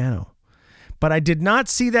by the piano. But I did not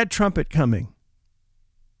see that trumpet coming.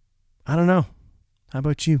 I don't know. How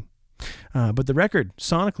about you? But the record,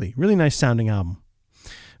 sonically, really nice sounding album.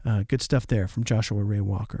 Good stuff there from Joshua Ray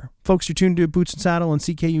Walker. Folks, you're tuned to Boots and Saddle on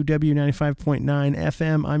CKUW 95.9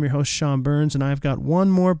 FM. I'm your host, Sean Burns, and I've got one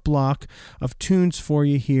more block of tunes for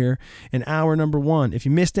you here in hour number 1. If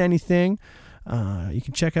you missed anything, you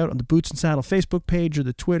can check out on the Boots and Saddle Facebook page or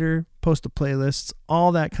the Twitter, post the playlists,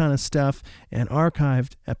 all that kind of stuff, and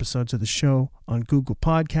archived episodes of the show on Google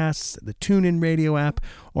Podcasts, the TuneIn Radio app,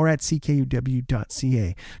 or at ckuw.ca.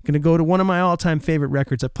 I'm going to go to one of my all-time favorite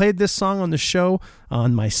records. I played this song on the show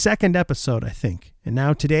on my second episode, I think, and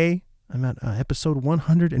now today I'm at episode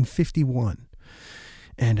 151.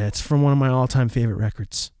 And it's from one of my all-time favorite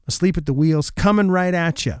records, Asleep at the Wheels, Coming Right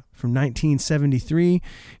At Ya, from 1973.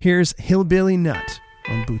 Here's Hillbilly Nut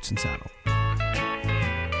on Boots and Saddle.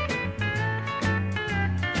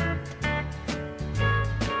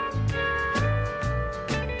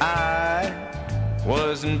 I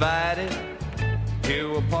was invited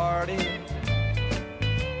to a party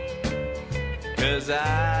 'cause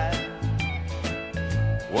I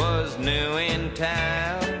was new in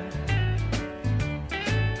town.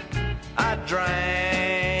 I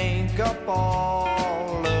drank up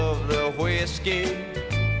all of the whiskey.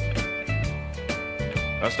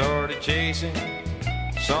 I started chasing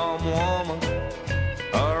some woman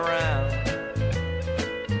around.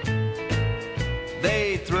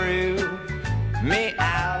 They threw me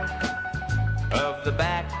out of the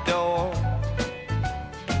back door.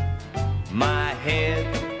 My head,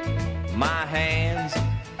 my hands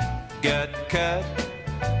got cut.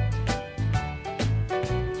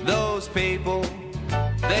 Those people,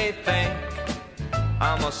 they think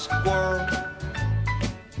I'm a squirrel,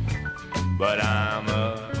 but I'm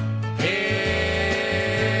a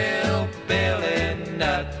hillbilly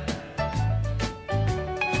nut.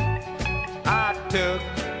 I took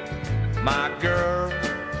my girl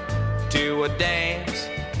to a dance.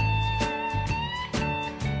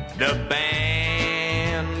 The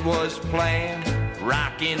band was playing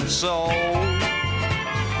rockin' soul.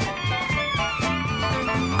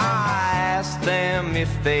 I asked them if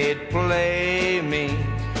they'd play me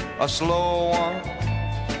a slow one,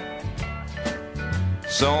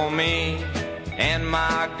 so me and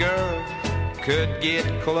my girl could get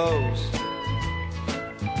close.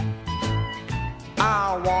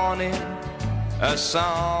 I wanted a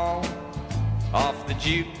song off the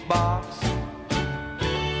jukebox.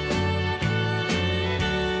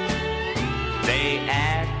 They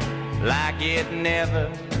act like it never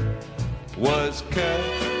was cut.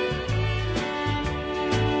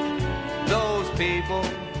 Those people,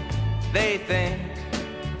 they think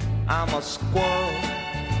I'm a squirrel,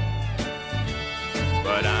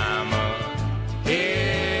 but I'm a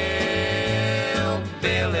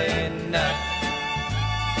hillbilly nut.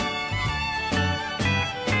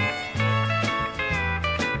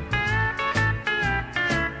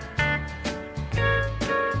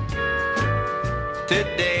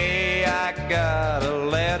 Today I got a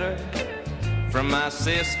letter from my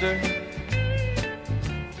sister.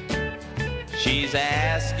 She's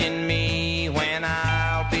asking me when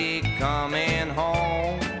I'll be coming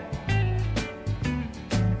home.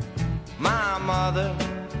 My mother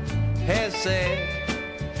has said,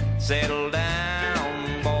 settle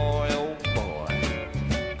down, boy, oh boy,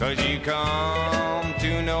 'cause you come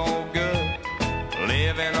to no good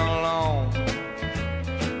living alone.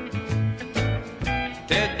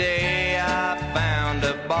 Today I found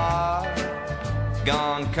a bar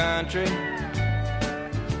gone country,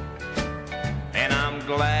 and I'm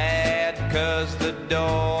glad 'cause the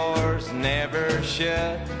doors never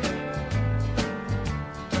shut.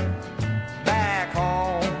 Back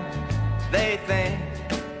home they think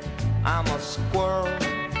I'm a squirrel,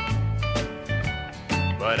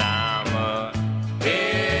 but I'm a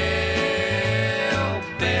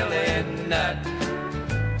hillbilly nut.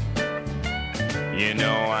 You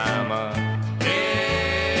know I'm a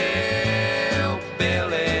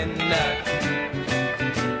hillbilly nut.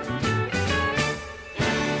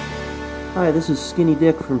 Hi, this is Skinny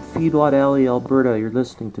Dick from Feedlot Alley, Alberta. You're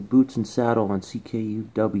listening to Boots and Saddle on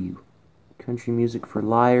CKUW. Country music for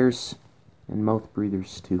liars and mouth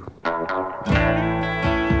breathers, too.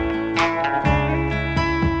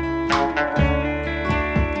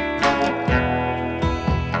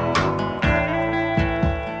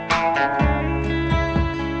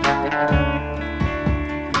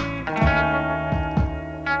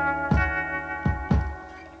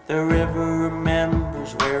 The river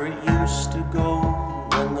remembers where it used to go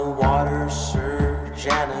when the waters surge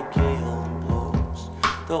and a gale blows.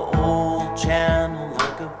 The old channel,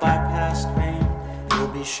 like a bypassed vein, will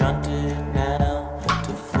be shunted now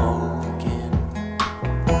to flow again.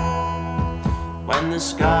 When the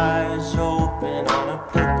skies open on a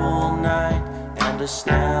purple night, and a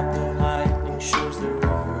snap of lightning shows the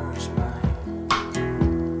river's might.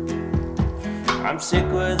 I'm sick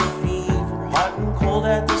with a fever, hot and cold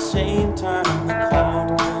at the same time. The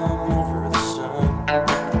cloud come over the sun.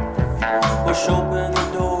 Push open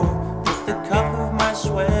the door with the cuff of my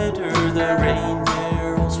sweater. The rain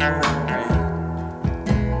barrels full of rain.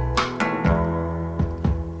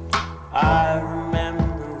 I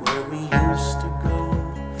remember where we used to go,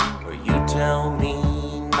 where you tell me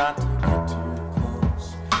not to get too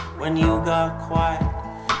close. When you got quiet,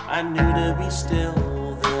 I knew to be still.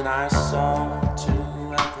 Then I saw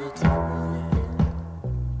two at the top of it.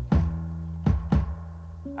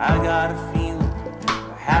 I got a feeling,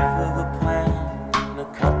 half of a plan, a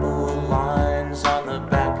couple of lines on the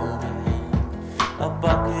back of a hand, a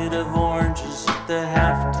bucket of oranges at the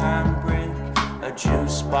halftime break, a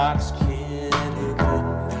juice box kid who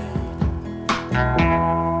couldn't wait.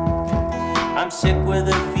 I'm sick with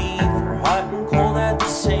a fever, hot and cold at the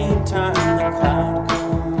same time. The cloud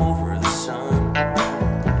come over the sun.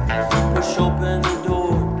 Push open the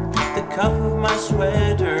door, the cuff of my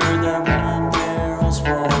sweater. The rain barrels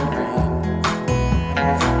full of rain.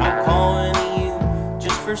 I'm calling you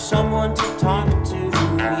just for someone to talk to.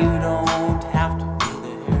 You don't have to be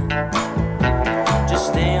there. Just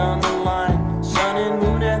stay on the line, sun and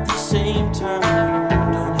moon at the same time.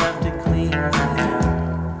 Don't have to clean the air.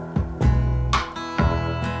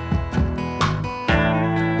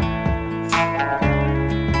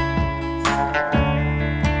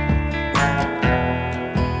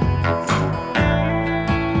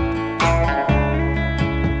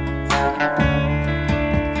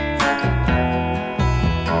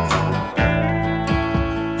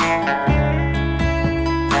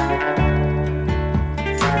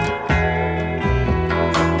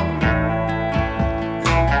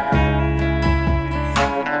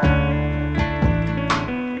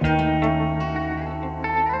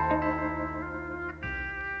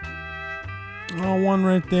 One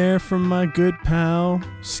right there from my good pal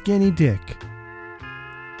Skinny Dick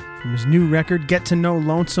from his new record Get to Know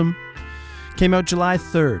Lonesome. Came out July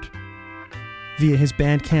 3rd via his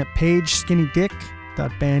Bandcamp page,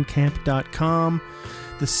 skinnydick.bandcamp.com.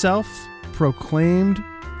 The self-proclaimed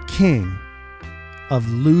king of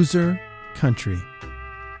loser country.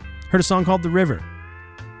 Heard a song called The River.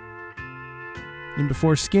 And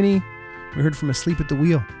before Skinny, we heard from Asleep at the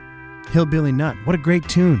Wheel, Hillbilly Nut. What a great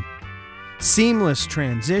tune. Seamless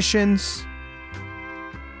transitions.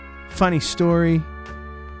 Funny story.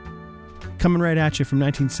 Coming right at you from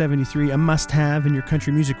 1973. A must-have in your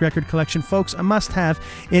country music record collection. Folks, a must-have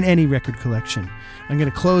in any record collection. I'm going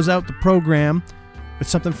to close out the program with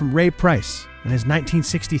something from Ray Price and his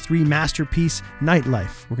 1963 masterpiece,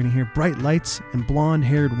 Nightlife. We're going to hear Bright Lights and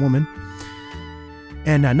Blonde-Haired Woman.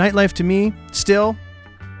 And Nightlife, to me, still,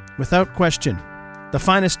 without question, the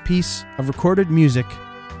finest piece of recorded music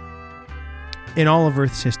in all of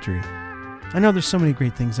Earth's history. I know there's so many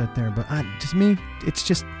great things out there, but to me, it's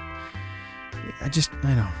just, I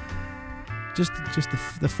know, just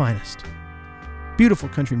the finest. Beautiful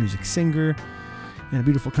country music singer and a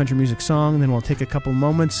beautiful country music song. And then we'll take a couple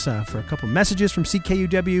moments for a couple messages from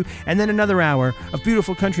CKUW, and then another hour of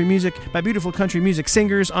beautiful country music by beautiful country music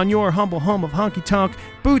singers on your humble home of honky tonk,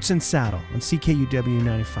 Boots and Saddle on CKUW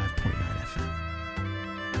 95.9 FM.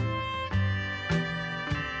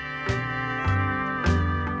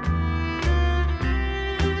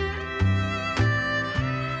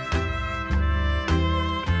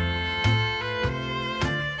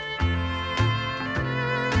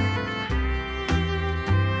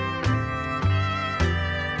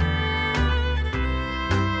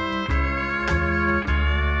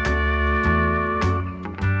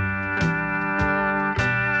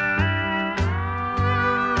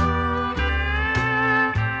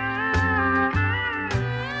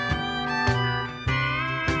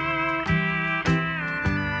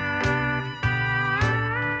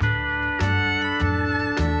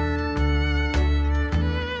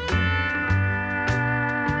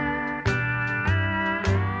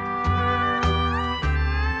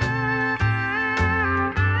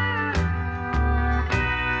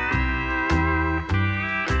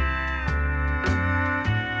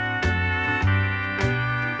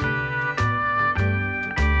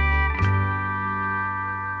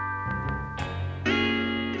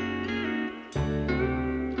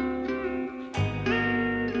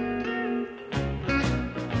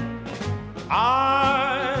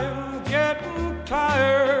 I'm getting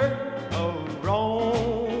tired of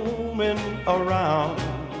roaming around.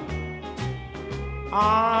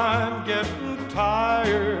 I'm getting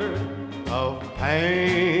tired of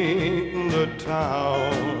painting the town.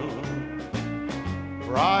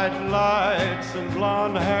 lights and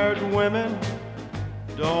blonde-haired women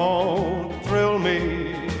don't thrill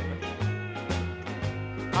me.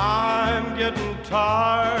 I'm getting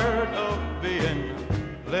tired of being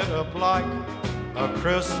lit up like a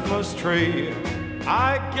Christmas tree.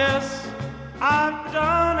 I guess I've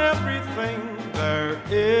done everything there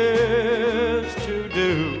is to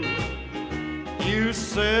do. You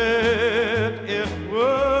said it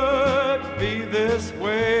would be this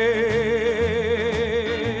way.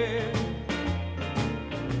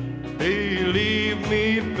 Believe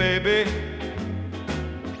me, baby,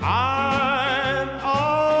 I'm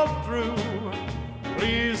all through.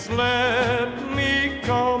 Please let me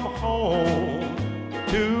come home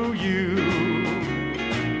to you.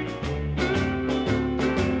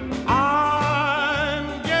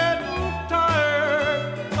 I'm getting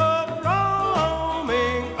tired of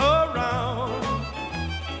roaming around.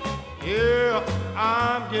 Yeah,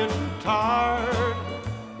 I'm getting tired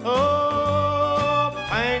of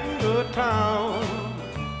painting the town.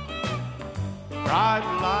 Bright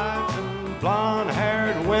lights and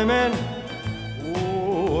blonde-haired women,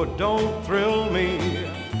 oh, don't thrill me.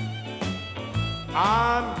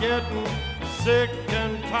 I'm getting sick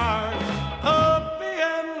and tired of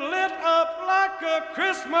being lit up like a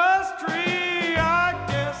Christmas tree. I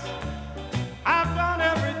guess I've done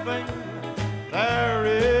everything there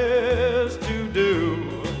is to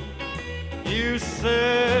do. You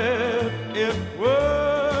said it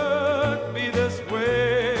would be this way.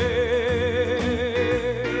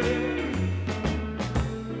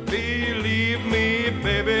 Believe me,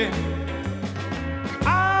 baby,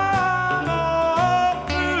 I'm all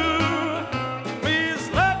through. Please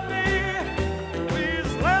let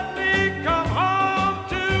me come home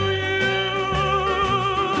to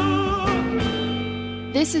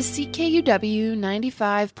you. This is CKUW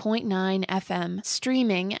 95.9 FM,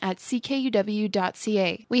 streaming at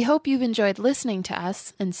ckuw.ca. We hope you've enjoyed listening to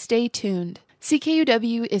us, and stay tuned.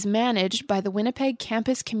 CKUW is managed by the Winnipeg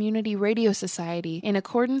Campus Community Radio Society in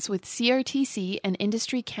accordance with CRTC and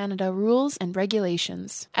Industry Canada rules and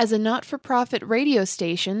regulations. As a not-for-profit radio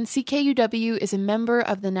station, CKUW is a member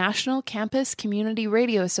of the National Campus Community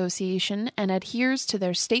Radio Association and adheres to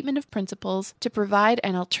their statement of principles to provide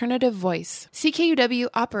an alternative voice. CKUW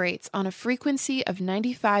operates on a frequency of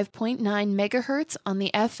 95.9 megahertz on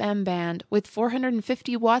the FM band with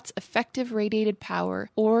 450 watts effective radiated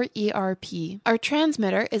power, or ERP. Our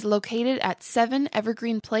transmitter is located at 7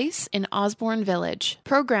 Evergreen Place in Osborne Village.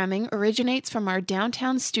 Programming originates from our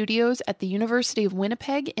downtown studios at the University of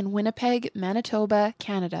Winnipeg in Winnipeg, Manitoba,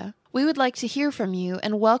 Canada. We would like to hear from you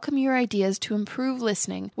and welcome your ideas to improve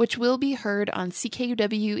listening, which will be heard on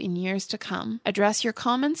CKUW in years to come. Address your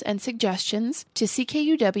comments and suggestions to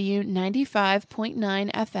CKUW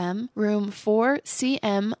 95.9 FM, room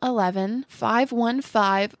 4CM11,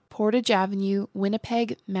 515 Portage Avenue,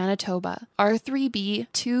 Winnipeg, Manitoba, R3B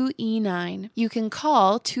 2E9. You can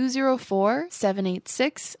call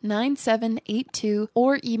 204-786-9782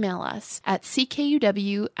 or email us at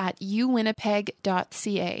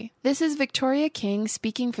ckuw@uwinnipeg.ca. This is Victoria King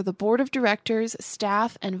speaking for the Board of Directors,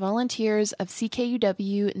 staff, and volunteers of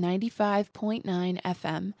CKUW 95.9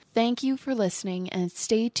 FM. Thank you for listening and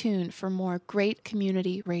stay tuned for more great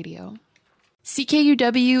community radio.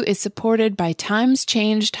 CKUW is supported by Times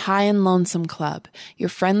Changed High and Lonesome Club, your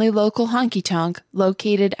friendly local honky-tonk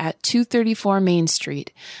located at 234 Main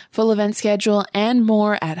Street. Full event schedule and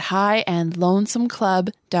more at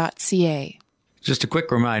highandlonesomeclub.ca. Just a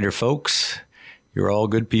quick reminder, folks, you're all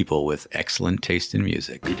good people with excellent taste in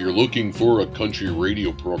music. If you're looking for a country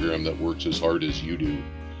radio program that works as hard as you do,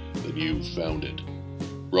 then you've found it.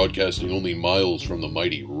 Broadcasting only miles from the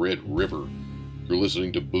mighty Red River, you're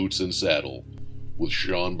listening to Boots and Saddle with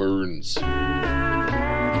Sean Burns.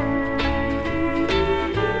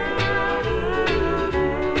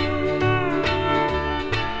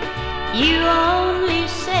 You only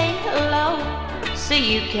say hello so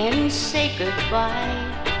you can say goodbye,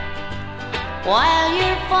 while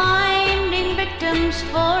you're finding victims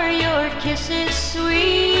for your kisses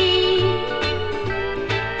sweet.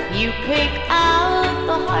 You pick out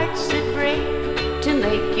the hearts that break to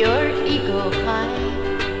make your ego high,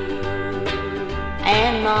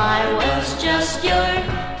 and I was just your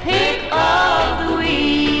pick of the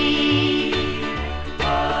week.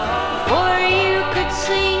 For you could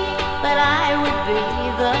see that I would be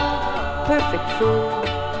the perfect fool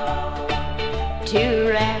to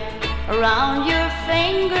wrap around your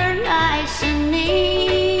finger nice and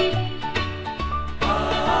neat,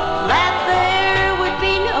 that there would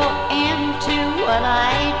be no end to what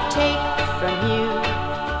I'd take from you.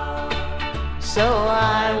 So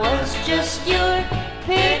I was just your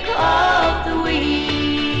pick of the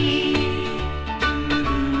week.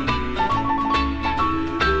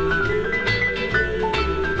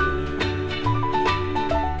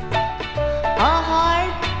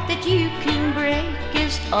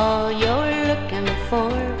 all you're looking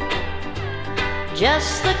for.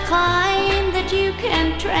 Just the kind that you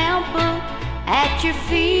can trample at your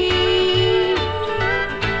feet.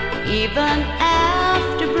 Even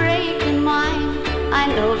after breaking mine, I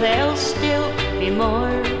know there'll still be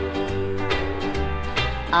more.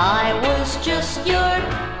 I was just your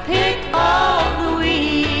pick of the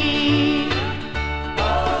week.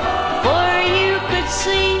 For you could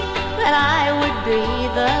see that I would be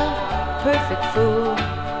the perfect fool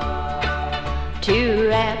to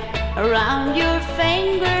wrap around your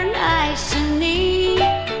finger nice and neat.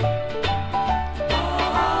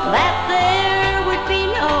 That there would be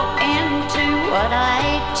no end to what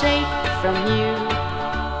I'd take from you.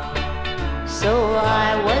 So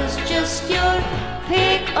I was just your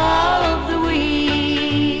pick of the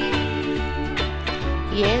week.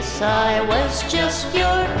 Yes, I was just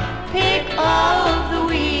your pick of the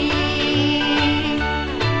week.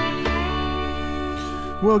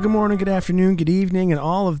 Well, good morning, good afternoon, good evening, and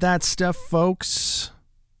all of that stuff, folks.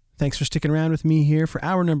 Thanks for sticking around with me here for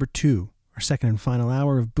hour number 2, our second and final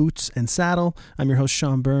hour of Boots and Saddle. I'm your host,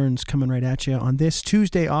 Sean Burns, coming right at you on this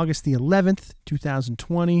Tuesday, August the 11th,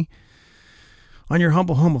 2020, on your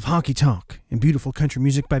humble home of honky tonk and beautiful country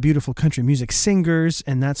music by beautiful country music singers.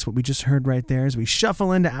 And that's what we just heard right there as we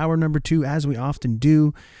shuffle into hour number 2, as we often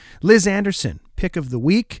do. Liz Anderson, pick of the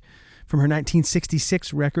week from her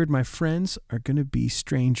 1966 record, My Friends Are Gonna Be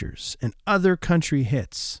Strangers, and other country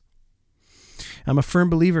hits. I'm a firm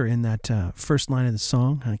believer in that first line of the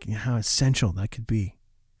song, how essential that could be.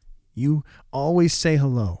 You always say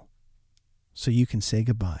hello so you can say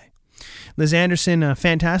goodbye. Liz Anderson, a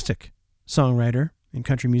fantastic songwriter in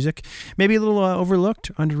country music, maybe a little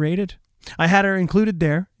overlooked, underrated. I had her included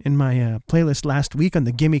there in my playlist last week on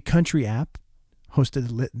the Gimme Country app.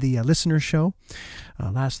 Hosted the listener show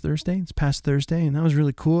last Thursday. It's past Thursday, and that was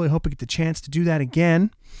really cool. I hope I get the chance to do that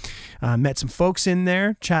again. Met some folks in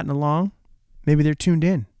there chatting along. Maybe they're tuned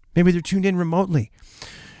in. Maybe they're tuned in remotely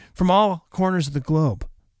from all corners of the globe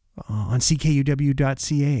on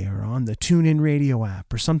ckuw.ca or on the TuneIn Radio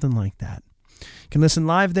app or something like that. You can listen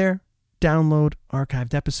live there, download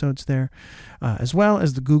archived episodes there, as well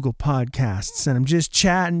as the Google Podcasts. And I'm just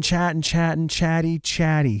chatty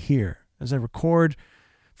here as I record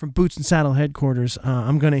from Boots and Saddle headquarters.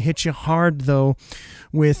 I'm going to hit you hard, though,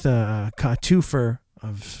 with a twofer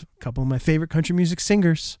of a couple of my favorite country music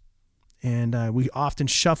singers. And we often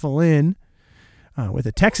shuffle in with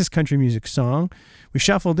a Texas country music song. We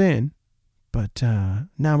shuffled in, but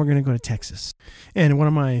now we're going to go to Texas. And one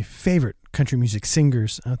of my favorite country music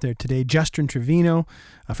singers out there today, Justin Trevino,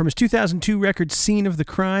 from his 2002 record, Scene of the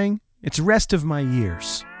Crying. It's Rest of My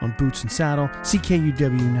Years on Boots and Saddle, CKUW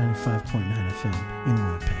 95.9 FM in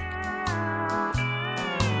Winnipeg.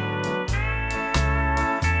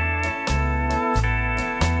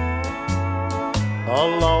 A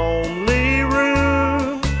lonely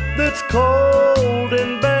room that's cold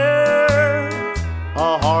and bare,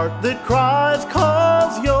 a heart that cries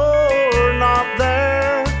 'cause you're not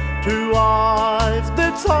there, 2 eyes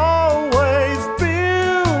that's always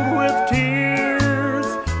filled with tears.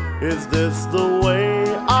 Is this the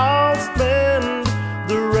way I'll spend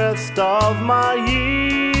the rest of my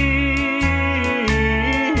years?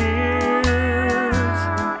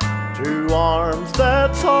 2 arms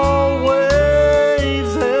that's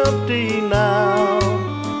always empty now,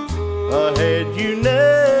 a head you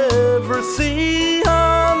never see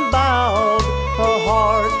unbowed, a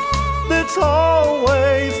heart that's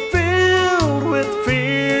always filled with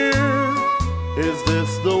fear. Is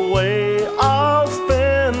this the way I'll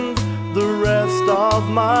spend the rest of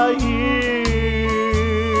my years?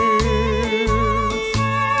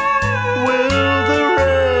 Will the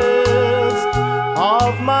rest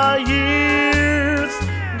of my years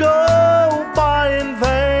go by in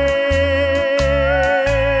vain?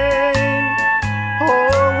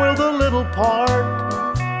 Or will the little part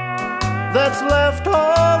that's left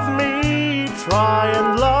of me try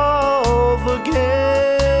and love again?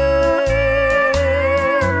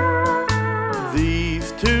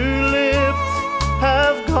 These 2 lips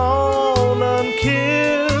have gone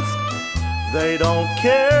unkissed. They don't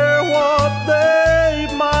care what they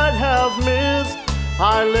might have missed.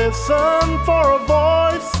 I listen for a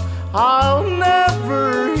voice I'll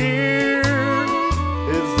never hear.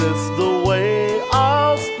 Is this the way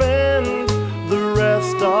I'll spend the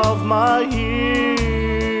rest of my years?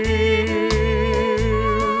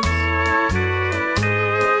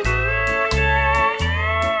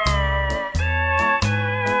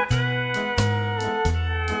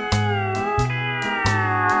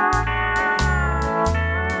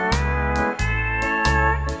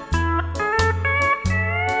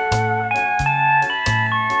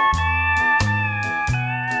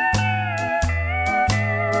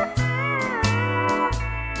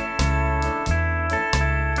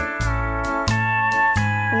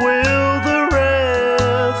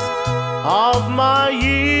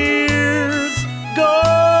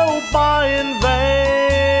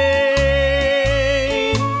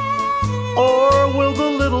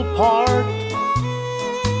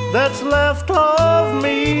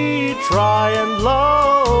 me try and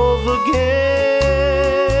love again.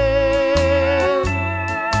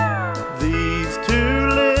 These two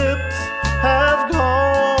lips have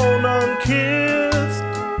gone unkissed.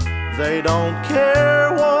 They don't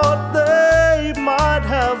care what they might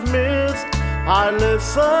have missed. I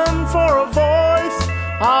listen for a voice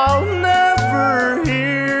I'll never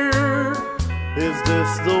hear. Is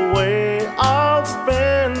this the way I'll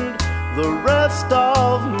spend the rest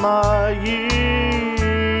of my years?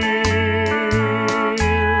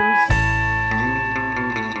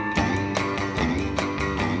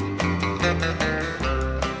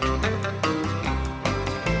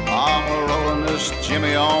 I'm rolling this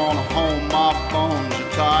Jimmy on home. My bones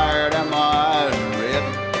are tired and my eyes are red.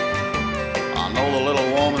 I know the little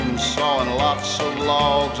woman sawing lots of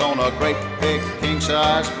logs on a great big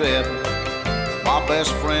king-size bed. My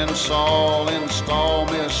best friend Saul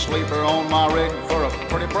installed me a sleeper on my rig for a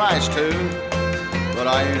pretty price too. But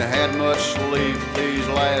I ain't had much sleep these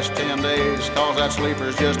last 10 days, cause that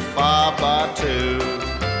sleeper's just 5 by 2.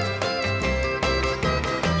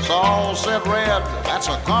 Saul said, Red, that's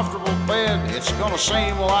a comfortable bed. It's gonna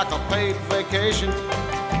seem like a paid vacation.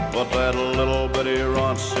 But that little bitty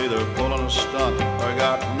runt's either pulling a stunt or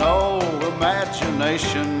got no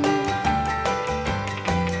imagination.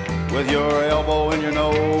 With your elbow in your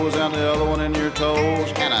nose and the other one in your toes,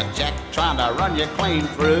 and a jack trying to run you clean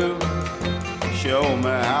through. Show me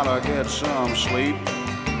how to get some sleep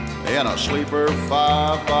in a sleeper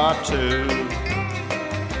 5 by 2.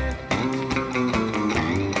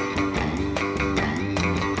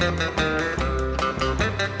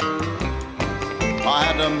 I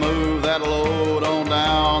had to move that load on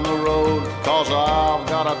down the road, cause I've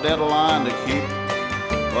got a deadline to keep.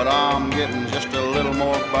 But I'm getting just a little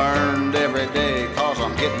more burned every day, cause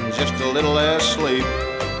I'm getting just a little less sleep.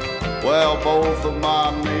 Well, both of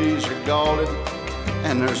my knees are galled,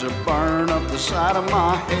 and there's a burn up the side of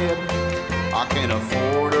my head. I can't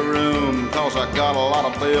afford a room, cause I got a lot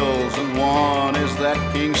of bills, and one is that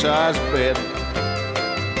king-size bed.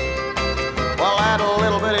 Well, that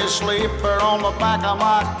little bitty sleeper on the back of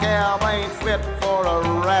my cab ain't fit for a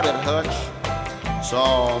rabbit hutch.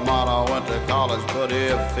 Saul might have went to college, but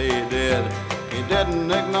if he did, he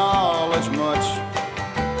didn't acknowledge much.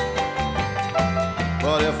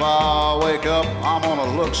 But if I wake up, I'm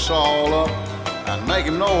gonna look Saul up and make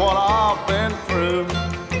him know what I've been through.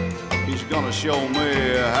 He's gonna show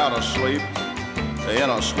me how to sleep in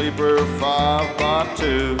a sleeper 5 by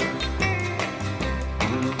 2.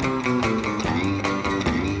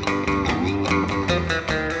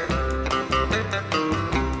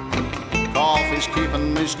 Coffee's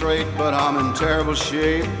keeping me straight, but I'm in terrible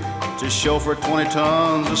shape to chauffeur 20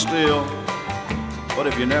 tons of steel. But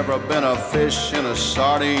if you never been a fish in a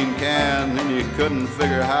sardine can, then you couldn't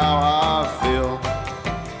figure how I feel.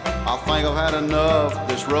 I think I've had enough,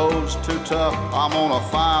 this road's too tough. I'm gonna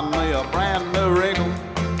find me a brand new wrinkle.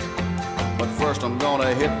 But first I'm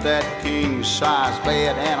gonna hit that king-size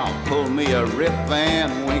bed and I'll pull me a Rip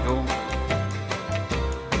Van Winkle.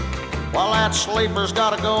 Well, that sleeper's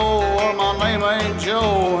gotta go, or my name ain't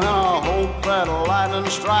Joe, and I hope that lightning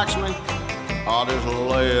strikes me. I'll just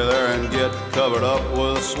lay there and get covered up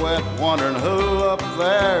with sweat, wondering who up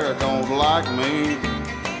there don't like me.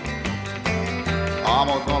 I'm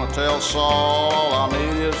gonna tell Saul all I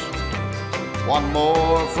need is one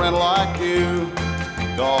more friend like you.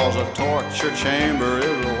 Cause a torture chamber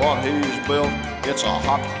is what he's built. It's a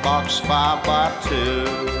hot box 5 by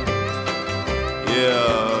 2.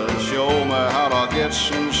 Yeah, show me how to get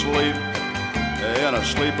some sleep in a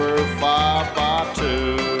sleeper 5 by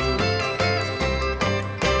 2.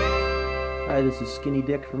 Hi, this is Skinny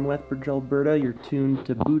Dick from Lethbridge, Alberta. You're tuned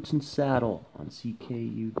to Boots and Saddle on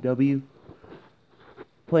CKUW,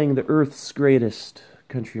 playing the Earth's greatest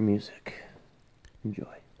country music.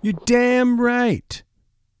 Enjoy. You're damn right.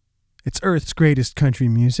 It's Earth's greatest country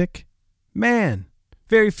music. Man,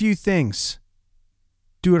 very few things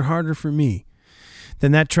do it harder for me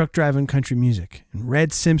than that truck driving country music. And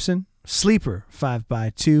Red Simpson, Sleeper 5 by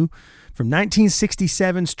 2 from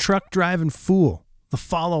 1967's Truck Driving Fool, the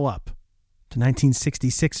follow-up to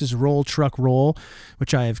 1966's Roll Truck Roll,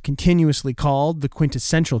 which I have continuously called the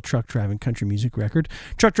quintessential truck driving country music record.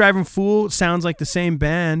 Truck Driving Fool sounds like the same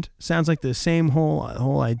band, sounds like the same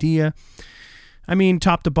whole idea. I mean,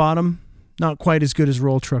 top to bottom, not quite as good as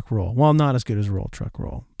Roll Truck Roll. Well, not as good as Roll Truck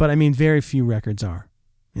Roll, but I mean, very few records are,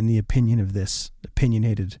 in the opinion of this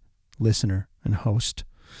opinionated listener and host.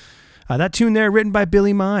 That tune there, written by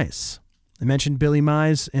Billy Mize. I mentioned Billy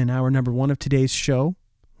Mize in hour number 1 of today's show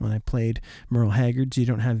when I played Merle Haggard's You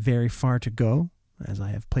Don't Have Very Far to Go. as I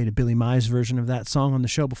have played a Billy Mize version of that song on the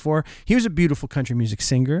show before. He was a beautiful country music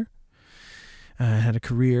singer. Had a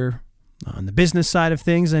career on the business side of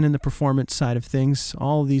things and in the performance side of things.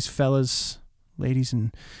 All of these fellas, ladies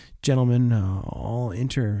and gentlemen, all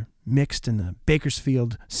intermixed in the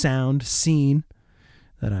Bakersfield sound scene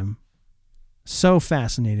that I'm so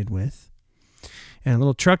fascinated with. And a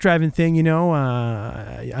little truck driving thing, you know,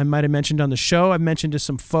 I might have mentioned on the show. I've mentioned to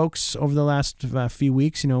some folks over the last few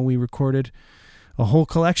weeks, you know, we recorded a whole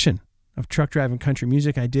collection of truck driving country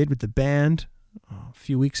music I did with the band a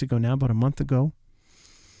few weeks ago now, about a month ago.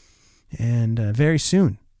 And very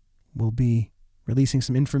soon we'll be releasing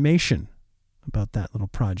some information about that little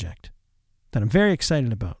project that I'm very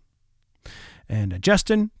excited about. And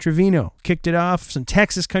Justin Trevino kicked it off, some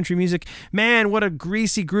Texas country music. Man, what a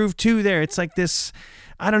greasy groove too there. It's like this,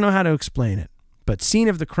 I don't know how to explain it, but Scene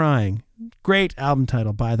of the Crying, great album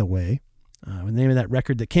title, by the way. The name of that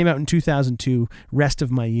record that came out in 2002, Rest of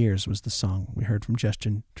My Years, was the song we heard from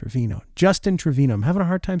Justin Trevino. Justin Trevino. I'm having a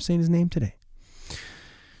hard time saying his name today.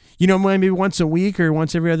 You know, maybe once a week or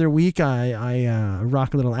once every other week, I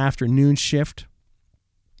rock a little afternoon shift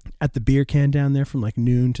at the beer can down there from like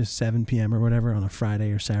noon to 7 p.m. or whatever on a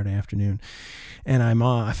Friday or Saturday afternoon. And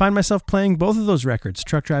I find myself playing both of those records,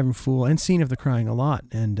 Truck Driving Fool and Scene of the Crying, a lot.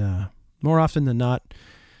 And more often than not,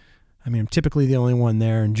 I mean, I'm typically the only one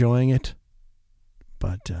there enjoying it.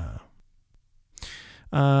 But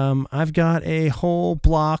I've got a whole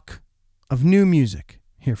block of new music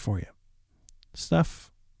here for you.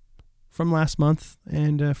 Stuff from last month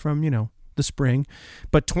and from, you know, the spring.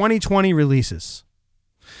 But 2020 releases.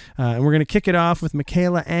 And we're going to kick it off with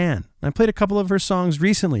Michaela Ann. I played a couple of her songs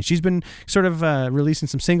recently. She's been sort of releasing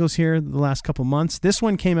some singles here the last couple months. This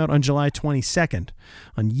one came out on July 22nd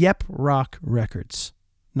on Yep Rock Records.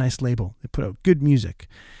 Nice label. They put out good music.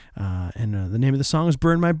 And the name of the song is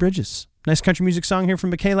Burn My Bridges. Nice country music song here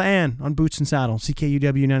from Michaela Ann on Boots and Saddle,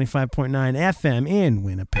 CKUW 95.9 FM in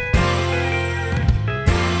Winnipeg.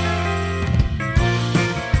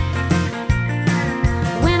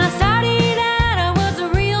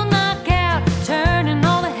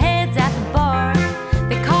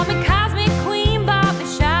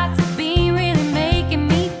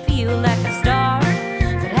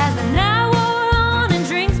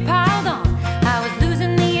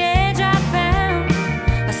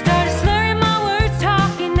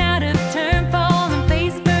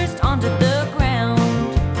 Onto the ground.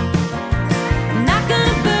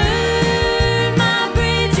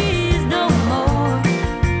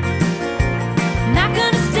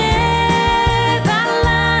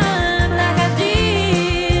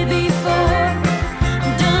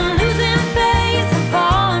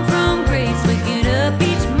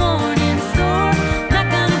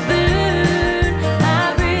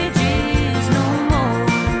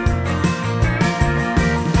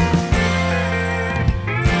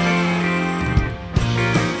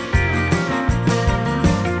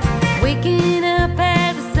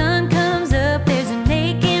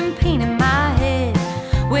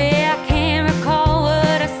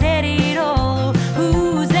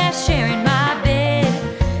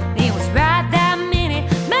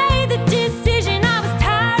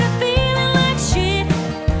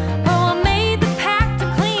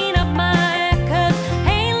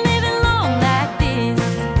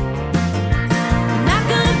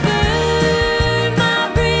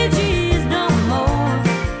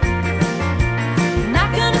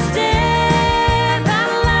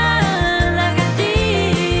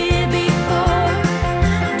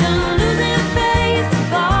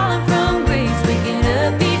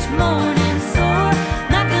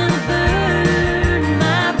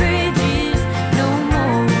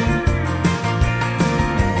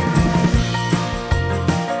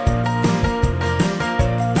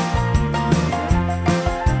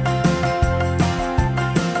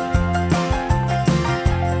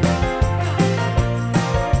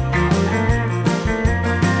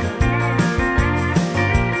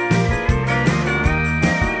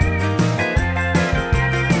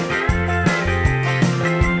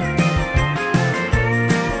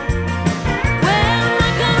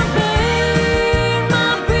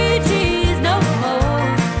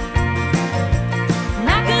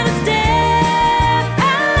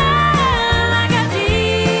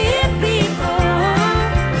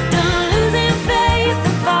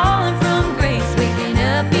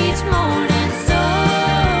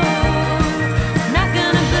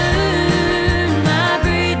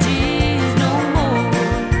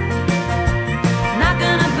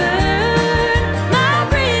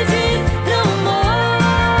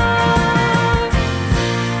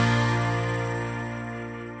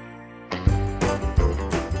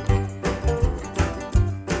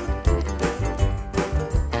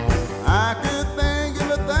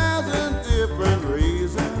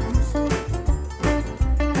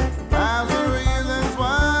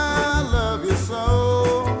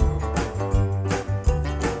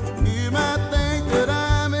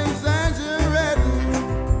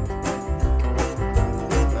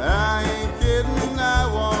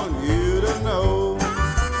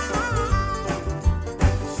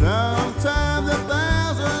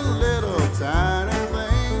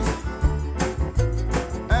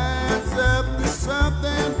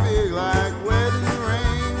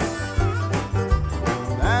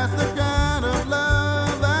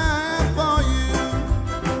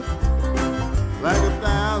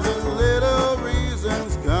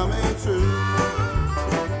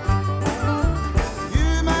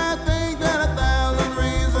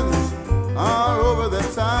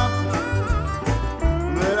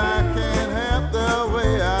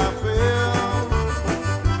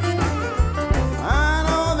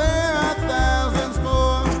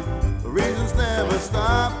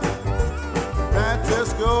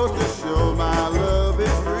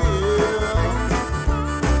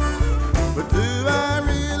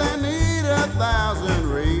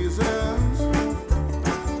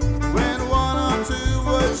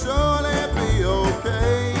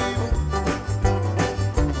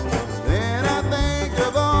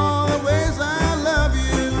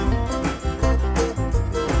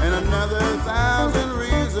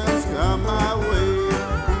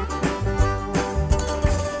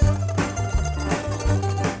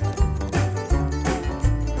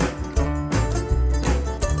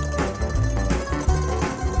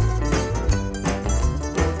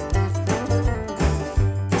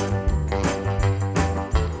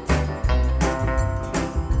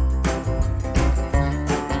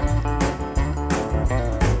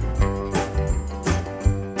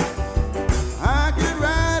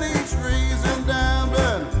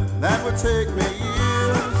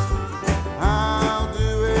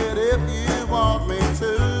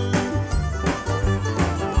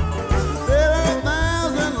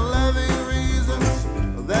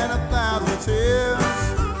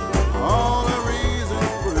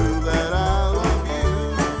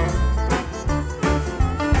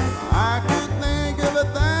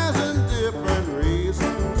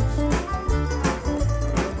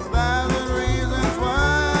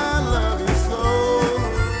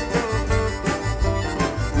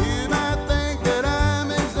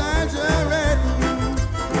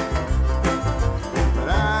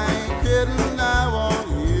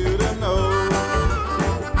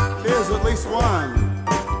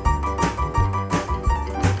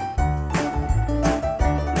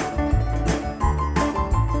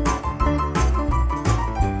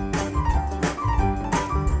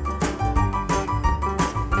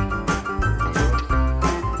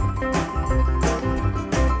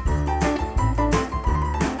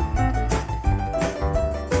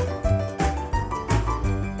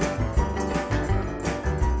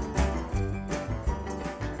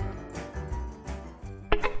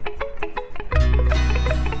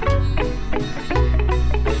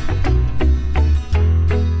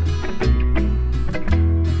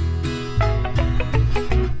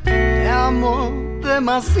 amo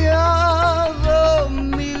demasiado,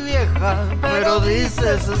 mi vieja, pero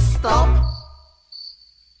dices stop.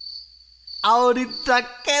 Ahorita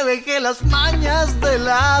que dejé las mañas de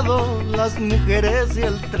lado, las mujeres y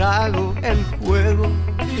el trago, el juego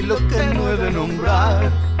y lo que no he de nombrar,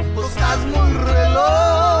 pues estás muy re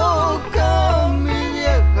loca, mi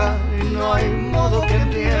vieja, y no hay modo que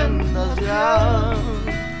entiendas ya.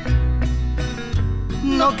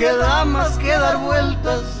 No queda más que dar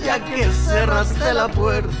vueltas, ya que cerraste la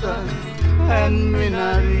puerta en mi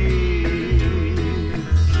nariz.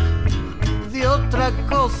 De otra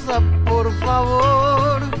cosa, por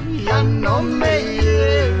favor, ya no me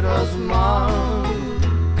hieras más.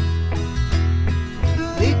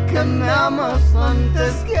 Di que me amas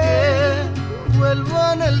antes que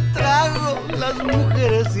vuelvan el trago las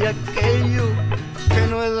mujeres y aquello que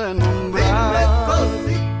no he de nombrar. Dime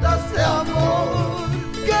cositas de amor.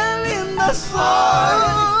 ¡Qué linda soy!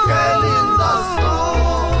 ¡Qué linda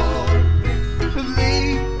soy! Di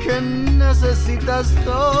que necesitas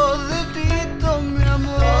toditito, mi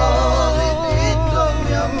amor. Toditito,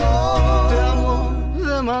 mi amor. Te amo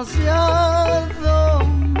demasiado,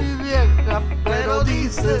 mi vieja, pero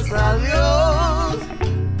dices adiós.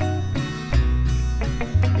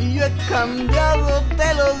 Y yo he cambiado,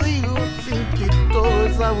 te lo digo, sin ti todo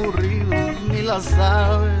es aburrido, ni las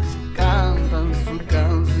aves cantan su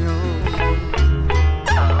canción.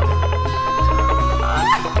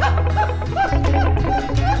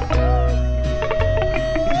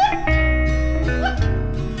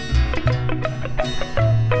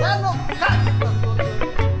 Ya no cantas,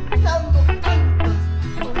 ya no cantas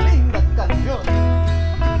tu linda canción.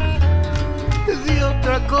 Di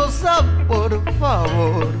otra cosa, por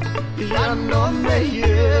favor, ya no me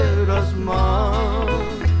hieras más.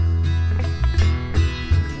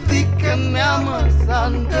 Di que me amas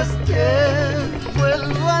antes que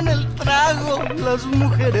vuelvan el trago las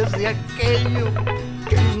mujeres de aquello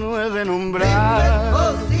que no he de nombrar. Dime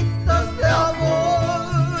cositas de amor.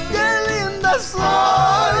 ¡Qué linda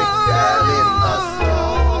soy! ¡Qué linda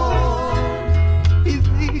soy! Y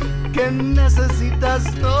di que necesitas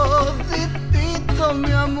toditito,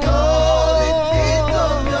 mi amor. Toditito,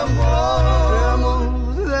 mi amor. Te amo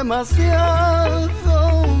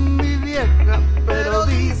demasiado, mi vieja, pero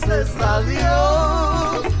dices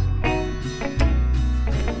adiós.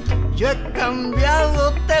 Yo he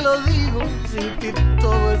cambiado, te lo digo, sin ti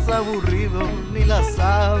todo es aburrido, ni las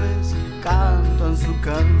aves cantan su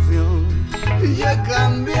canción. Yo he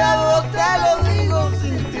cambiado, te lo digo,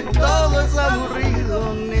 sin ti todo es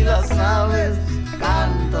aburrido, ni las aves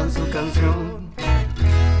cantan su canción.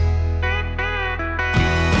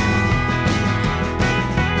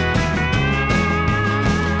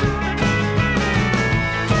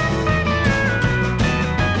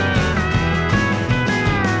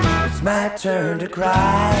 It's my turn to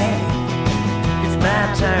cry. It's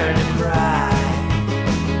my turn to cry.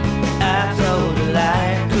 I told a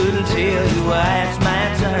lie, couldn't tell you why. It's my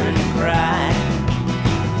turn to cry.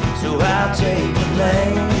 So I'll take the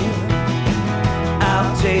blame.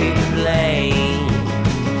 I'll take the blame.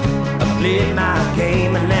 I played my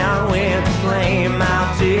game and now I went to flame.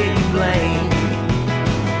 I'll take the blame.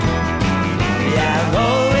 Yeah, I've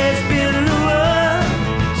always been the one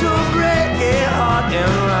to break it heart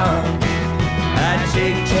and run. I'd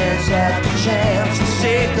take chance after chance to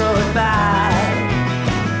say goodbye.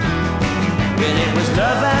 When it was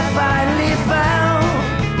love I finally found,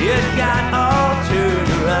 it got all turned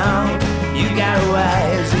around. You got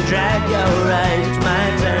wise and dried your eyes. It's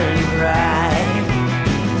my turn to cry.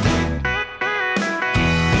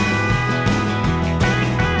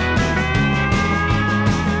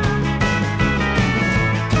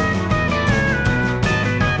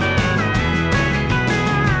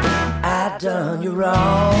 I done you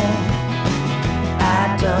wrong.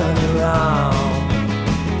 I done you wrong.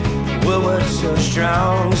 What was so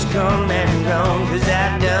strong has come and gone, 'cause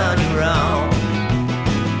I've done you wrong.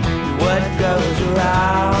 What goes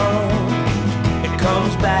around, it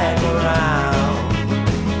comes back around.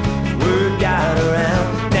 Word got around,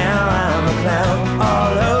 now I'm a clown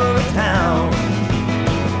all over town.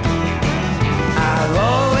 I've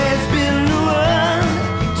always been the one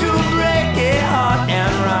to break it heart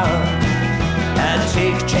and run. I'd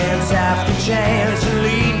take chance after chance and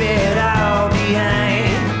leave it all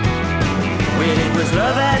behind. When it was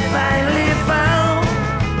love I'd finally found,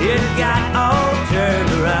 it got all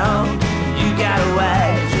turned around. You got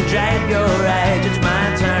wise and dry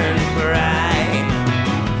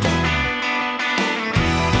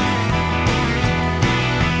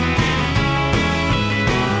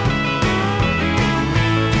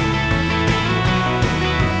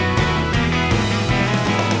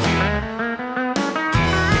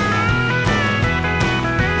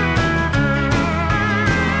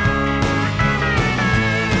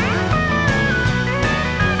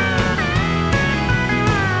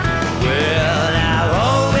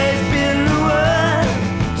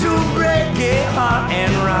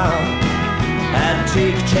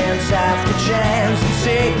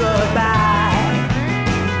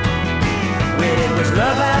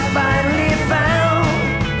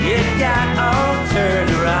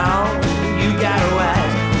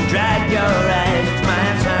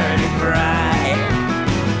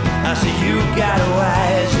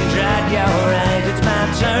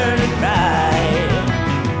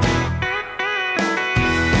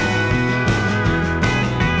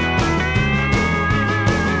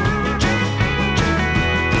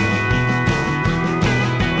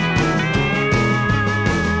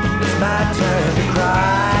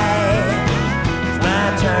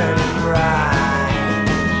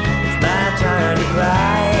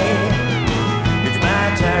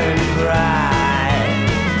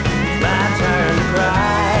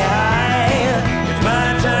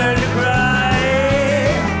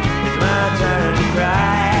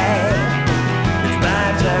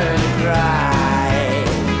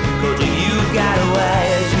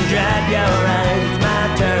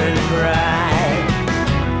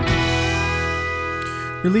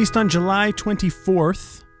Released on July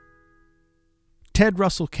 24th, Ted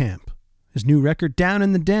Russell Camp. His new record, Down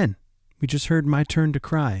in the Den. We just heard My Turn to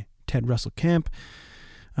Cry. Ted Russell Camp.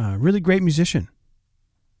 Really great musician.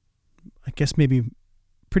 I guess maybe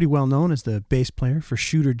pretty well known as the bass player for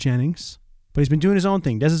Shooter Jennings. But he's been doing his own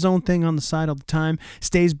thing. Does his own thing on the side all the time.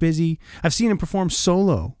 Stays busy. I've seen him perform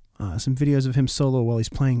solo. Some videos of him solo while he's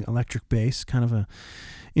playing electric bass. Kind of a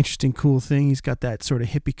interesting, cool thing. He's got that sort of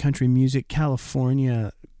hippie country music,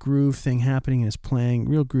 California groove thing happening in his playing.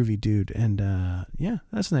 Real groovy dude. And yeah,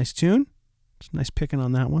 that's a nice tune. It's nice picking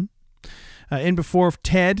on that one. In before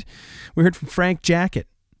Ted, we heard from Frank Jacket.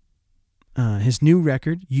 His new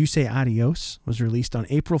record, You Say Adios, was released on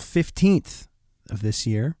April 15th of this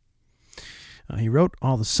year. He wrote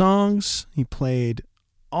all the songs. He played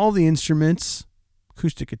all the instruments.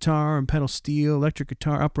 Acoustic guitar and pedal steel, electric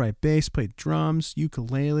guitar, upright bass, played drums,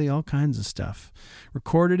 ukulele, all kinds of stuff.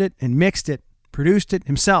 Recorded it and mixed it, produced it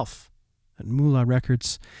himself at Moolah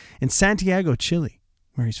Records in Santiago, Chile,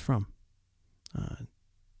 where he's from.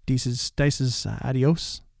 Dice's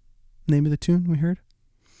Adios, name of the tune we heard.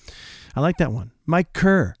 I like that one. Mike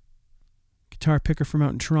Kerr, guitar picker from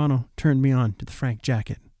out in Toronto, turned me on to the Frank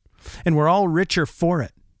Jacket. And we're all richer for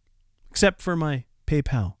it, except for my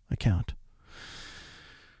PayPal account.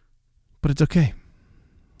 But it's okay.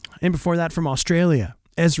 And before that, from Australia,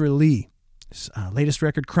 Ezra Lee. His latest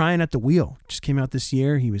record, Crying at the Wheel, just came out this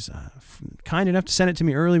year. He was kind enough to send it to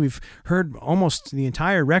me early. We've heard almost the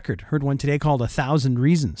entire record. Heard one today called 1,000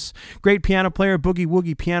 Reasons. Great piano player,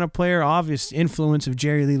 boogie-woogie piano player. Obvious influence of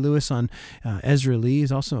Jerry Lee Lewis on Ezra Lee.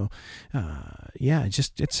 Is also,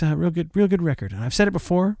 it's a real good record. And I've said it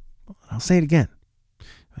before. I'll say it again.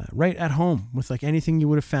 Right at home with like anything you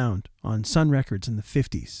would have found on Sun Records in the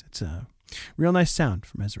 50s. It's a real nice sound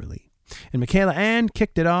from Ezra Lee. And Michaela Ann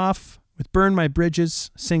kicked it off with Burn My Bridges,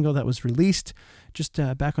 single that was released just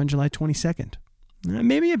back on July 22nd.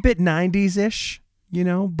 Maybe a bit 90s-ish,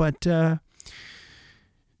 but a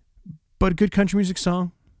good country music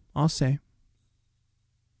song, I'll say.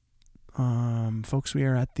 Folks, we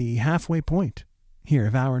are at the halfway point here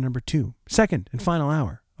of hour number 2, second and final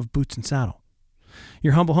hour of Boots and Saddle.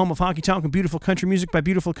 Your humble home of honky tonk and beautiful country music by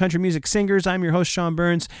beautiful country music singers. I'm your host, Sean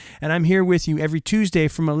Burns, and I'm here with you every Tuesday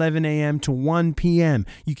from 11 a.m. to 1 p.m.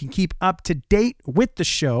 You can keep up to date with the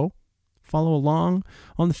show. Follow along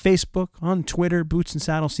on the Facebook, on Twitter, Boots and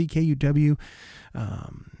Saddle, CKUW.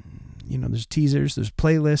 There's teasers, there's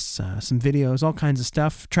playlists, some videos, all kinds of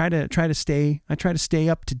stuff. I try to stay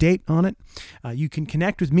up to date on it. You can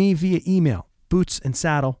connect with me via email,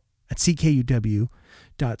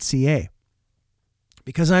 bootsandsaddle@ckuw.ca.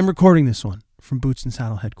 Because I'm recording this one from Boots and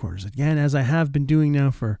Saddle headquarters. Again, as I have been doing now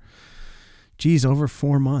for, over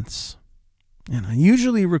 4 months. And I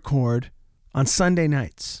usually record on Sunday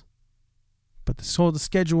nights. But the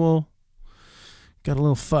schedule got a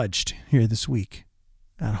little fudged here this week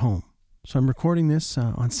at home. So I'm recording this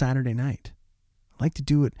on Saturday night. I like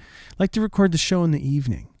to record the show in the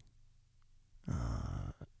evening. So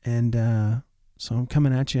I'm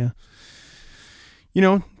coming at you,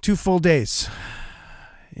 2 full days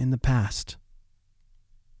in the past.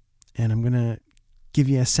 And I'm going to give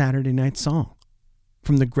you a Saturday night song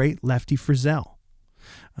from the great Lefty Frizzell,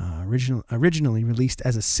 originally released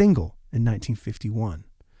as a single in 1951.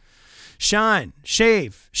 Shine,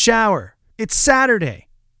 shave, shower. It's Saturday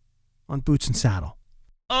on Boots and Saddle.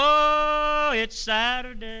 Oh, it's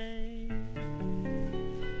Saturday.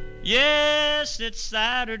 Yes, it's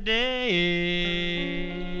Saturday.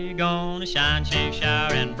 Gonna shine, shave,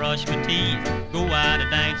 shower, and brush my teeth. Go out to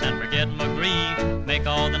dance and forget my grief. Make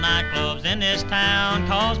all the nightclubs in this town,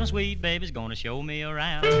 'cause my sweet baby's gonna show me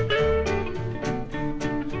around.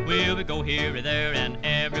 We'll go here, there, and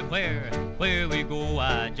everywhere. Where we go,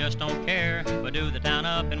 I just don't care. We'll do the town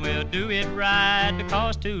up and we'll do it right,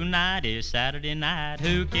 because tonight is Saturday night.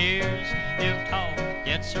 Who cares if talk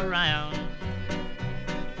gets around?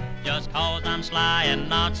 Just 'cause I'm sly and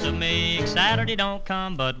not so meek, Saturday don't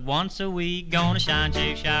come but once a week. Gonna shine,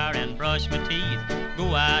 shave, shower, and brush my teeth.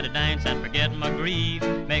 Go out to dance and forget my grief.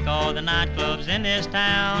 Make all the nightclubs in this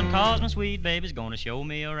town, 'cause my sweet baby's gonna show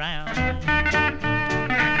me around.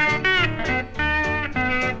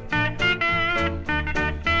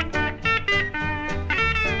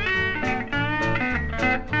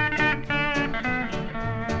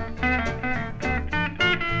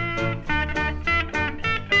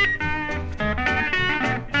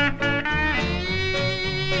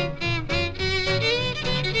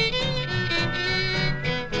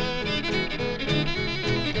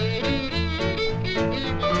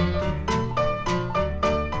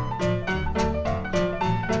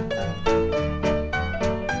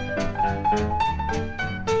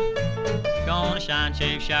 shine,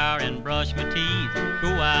 shave, shower, and brush my teeth. Go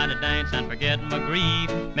out and dance and forget my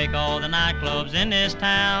grief. Make all the nightclubs in this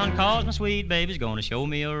town, 'cause my sweet baby's gonna show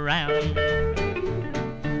me around.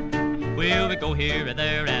 Well, we go here,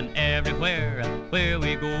 there, and everywhere. Where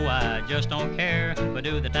we go, I just don't care. We'll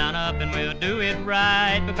do the town up and we'll do it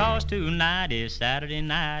right, because tonight is Saturday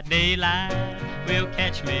night. Daylight will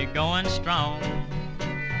catch me going strong.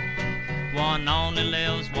 One only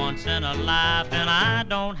lives once in a life, and I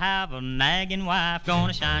don't have a nagging wife.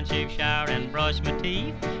 Gonna shine, shave, shower, and brush my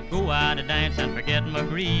teeth. Go out to dance and forget my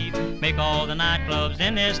grief. Make all the nightclubs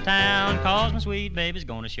in this town, 'cause my sweet baby's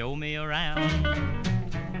gonna show me around.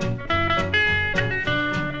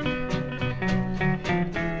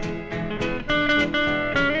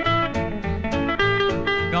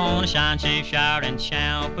 Gonna shine, shave, shower, and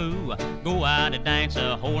shampoo. Go out and dance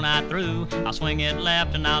a whole night through. I'll swing it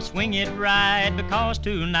left and I'll swing it right, because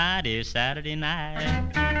tonight is Saturday night.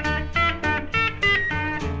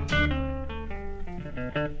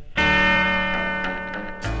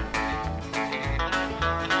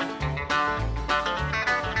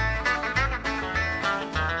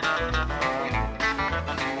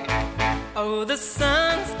 Oh, the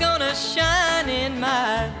sun's gonna shine in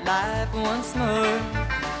my life once more.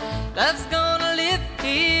 Love's gonna live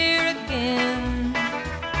here again.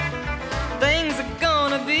 Things are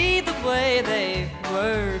gonna be the way they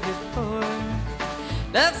were before.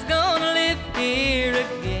 Love's gonna live here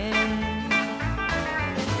again.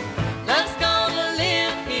 Love's gonna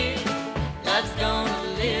live here. Love's gonna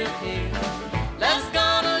live here. Love's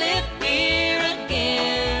gonna live here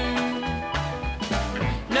again.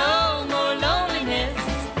 No more loneliness,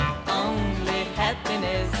 only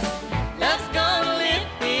happiness. Love's gonna live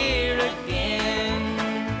here again.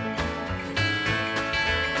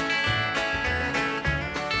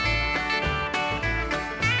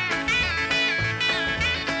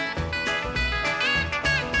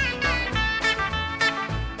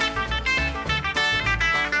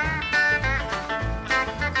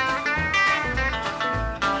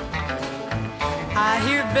 I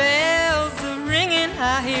hear bells a-ringing,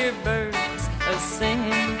 I hear birds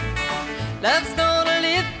a-singing. Love's gonna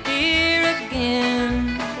live here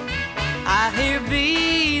again. I hear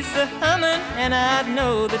bees a-humming, and I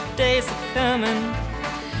know the days are coming.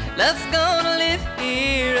 Love's gonna live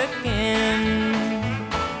here again.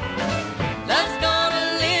 Love's gonna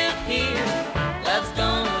live here. Love's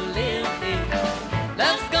gonna live here.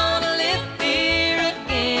 Love's gonna live here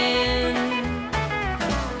again.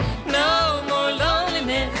 No more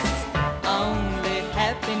loneliness, only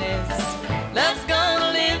happiness. Love's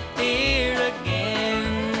gonna live here again.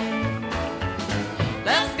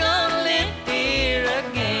 Love's gonna live here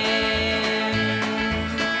again.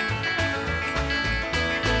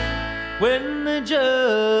 When the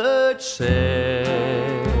judge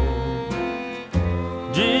said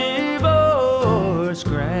divorce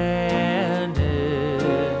granted,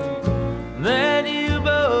 then you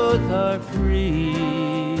both are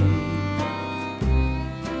free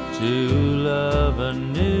to love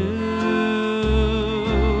anew.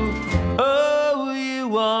 Oh, you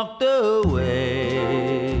walked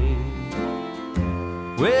away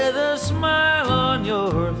with a smile on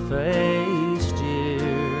your face, dear,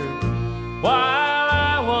 while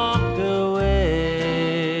I walked away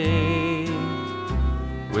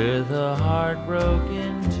with a heart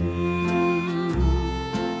broken too.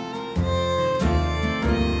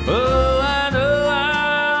 Oh, I know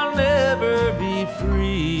I'll never be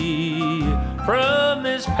free from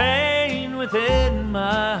this pain within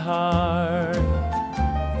my heart,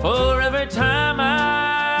 for every time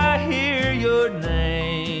I hear your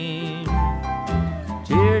name,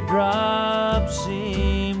 teardrops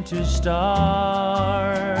seem to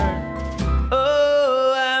start.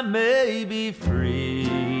 Oh, I may be free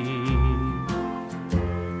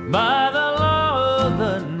by the law of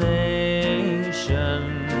the nation.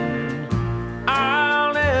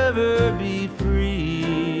 I'll never be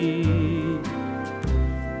free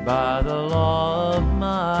by the law of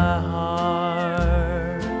my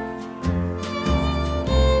heart.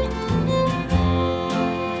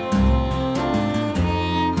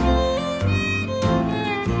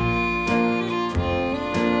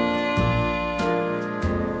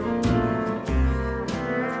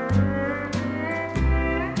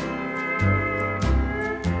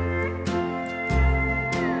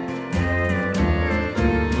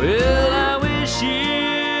 Well, I wish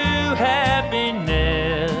you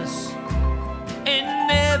happiness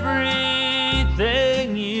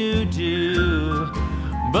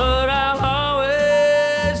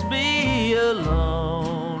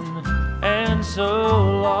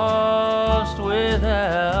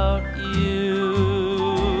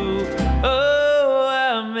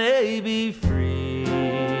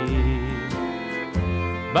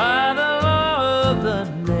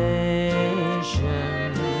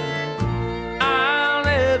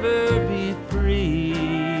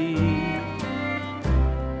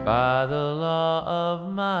by the law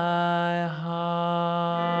of my heart.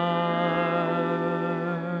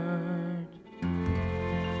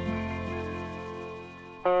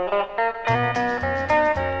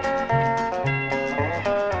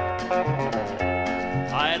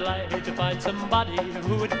 I'd like to find somebody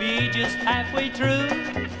who would be just halfway true,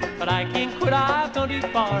 but I can't quit, I've gone too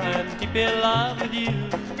far, I'm deep in love with you.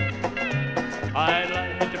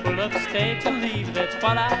 I'd like to pull up stakes and leave, that's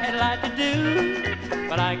what I'd like to do,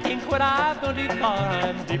 but I can't quit, I've gone too far,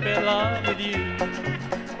 I'm deep in love with you.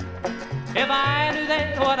 If I knew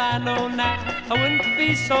then what I know now, I wouldn't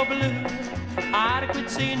be so blue. I'd have quit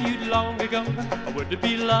seeing you long ago, I wouldn't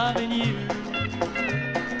be loving you.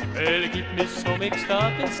 Well, it keeps me so mixed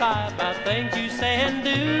up inside by things you say and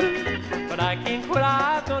do, but I can't quit,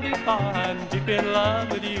 I've gone too far, I'm deep in love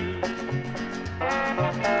with you.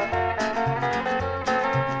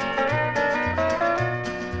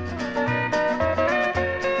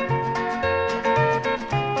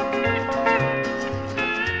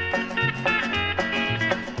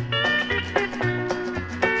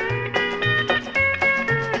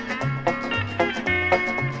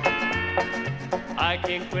 I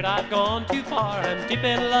can't quit, I've gone too far, I'm deep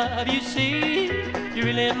in love, you see. You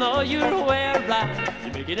really know your way around,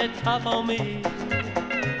 you're making it tough on me.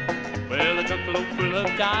 Well, a truckload full of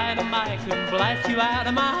dynamite could blast you out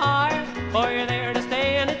of my heart. Boy, you're there to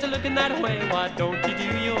stay and it's looking that way, why don't you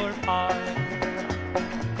do your part?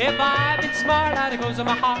 If I'd been smart, I'd have closed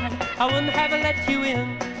my heart, I wouldn't have let you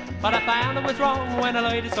in. But I found I was wrong when I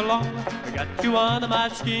laid it so long, I got you under my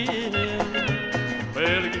skin.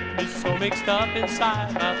 Well, it gets me so mixed up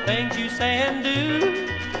inside by things you say and do,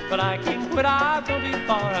 but I can't quit, I've gone too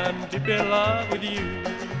far, I'm deep in love with you.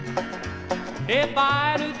 If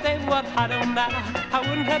I knew then what I know now, I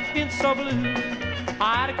wouldn't have been so blue.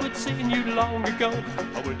 I'd have quit seeing you long ago,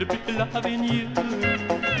 I wouldn't have been loving you.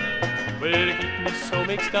 Well, it keeps me so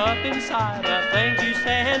mixed up inside by things you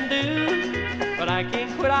say and do, but I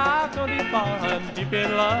can't quit, I've gone too far, I'm deep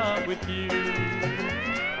in love with you.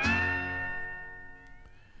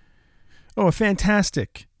 Oh, a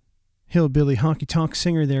fantastic hillbilly honky-tonk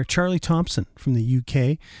singer there, Charlie Thompson from the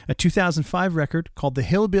UK. A 2005 record called The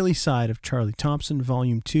Hillbilly Side of Charlie Thompson,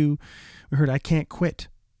 Volume 2. We heard I Can't Quit,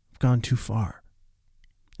 I've Gone Too Far.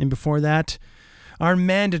 And before that, our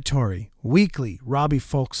mandatory weekly Robbie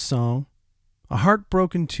Fulks song, A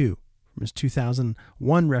Heartbroken 2, from his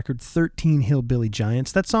 2001 record, 13 Hillbilly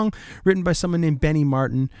Giants. That song written by someone named Benny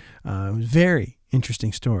Martin. It was a very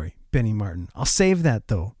interesting story, Benny Martin. I'll save that,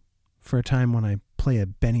 though, for a time when I play a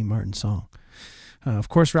Benny Martin song. Of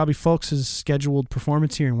course, Robbie Fulks' scheduled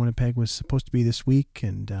performance here in Winnipeg was supposed to be this week,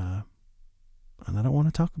 and I don't want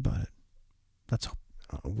to talk about it.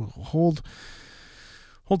 We'll hold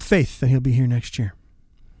faith that he'll be here next year.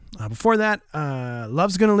 Before that,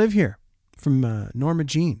 Love's Gonna Live Here from Norma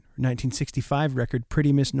Jean, 1965 record,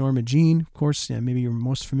 Pretty Miss Norma Jean. Of course, maybe you're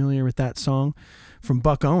most familiar with that song from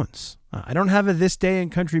Buck Owens. I don't have a This Day in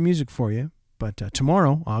Country Music for you, but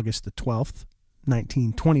tomorrow, August the 12th,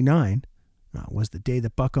 1929, was the day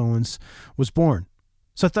that Buck Owens was born.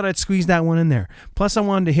 So I thought I'd squeeze that one in there. Plus, I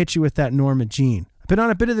wanted to hit you with that Norma Jean. I've been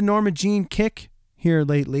on a bit of the Norma Jean kick here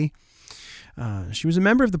lately. She was a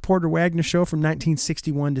member of the Porter Wagoner Show from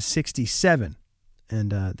 1961 to 67.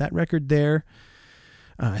 And that record there,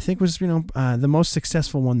 I think was, the most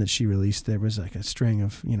successful one that she released. There was like a string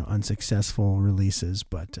of, unsuccessful releases,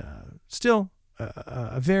 but still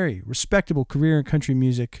a very respectable career in country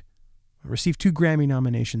music. Received 2 Grammy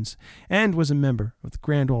nominations and was a member of the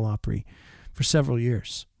Grand Ole Opry for several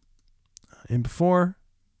years. And before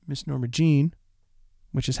Miss Norma Jean,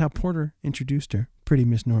 which is how Porter introduced her, Pretty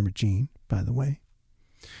Miss Norma Jean, by the way.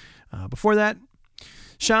 Before that,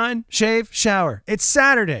 Shine, Shave, Shower. It's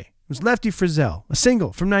Saturday. It was Lefty Frizzell, a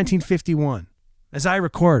single from 1951, as I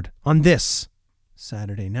record on this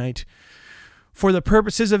Saturday night for the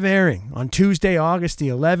purposes of airing on Tuesday, August the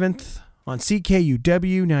 11th, on CKUW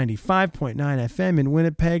 95.9 FM in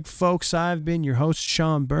Winnipeg. Folks, I've been your host,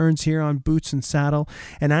 Sean Burns, here on Boots and Saddle,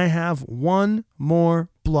 and I have one more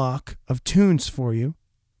block of tunes for you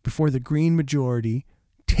before the Green Majority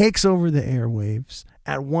takes over the airwaves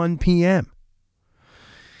at 1 p.m.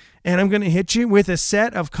 And I'm going to hit you with a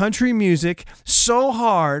set of country music so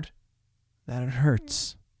hard that it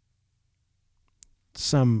hurts.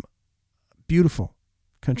 Some beautiful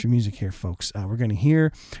country music here, folks. We're going to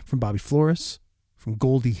hear from Bobby Flores, from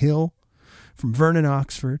Goldie Hill, from Vernon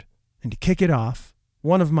Oxford, and to kick it off,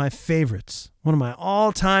 one of my favorites, one of my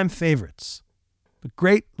all-time favorites, the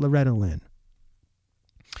great Loretta Lynn.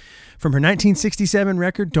 From her 1967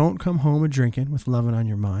 record, Don't Come Home A-Drinkin' with Lovin' on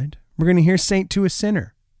Your Mind, we're going to hear Saint to a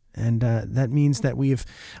Sinner. And that means that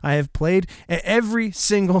I have played every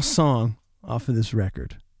single song off of this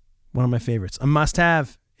record. One of my favorites. A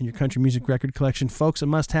must-have in your country music record collection. Folks, a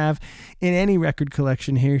must-have in any record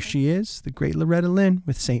collection. Here she is, the great Loretta Lynn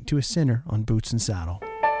with Saint to a Sinner on Boots and Saddle.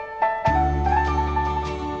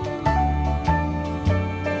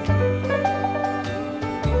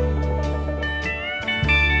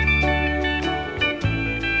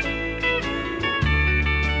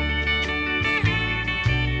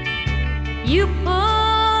 You put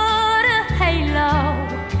a halo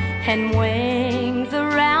and wings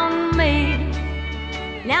around me.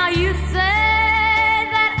 Now you say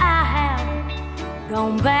that I have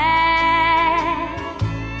gone bad.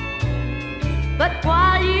 But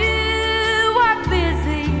while you were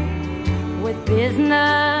busy with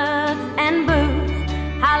business and booze,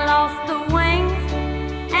 I lost the wings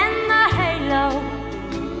and the halo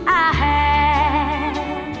I had.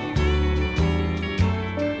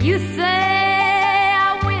 You say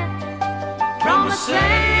from a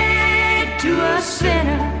saint to a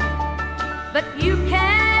sinner, but you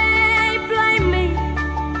can't blame me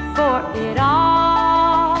for it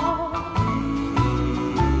all.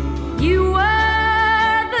 You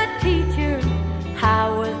were the teacher, I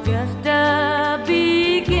was just a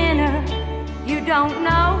beginner. You don't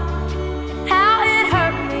know how it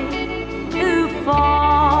hurt me to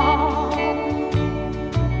fall.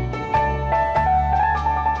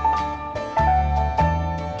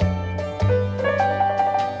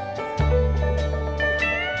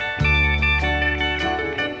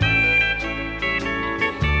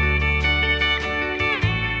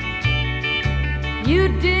 You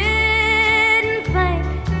didn't think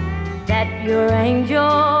that your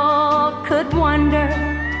angel could wonder,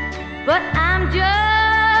 but I'm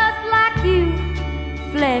just like you,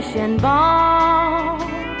 flesh and bone.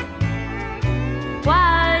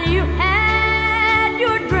 While you had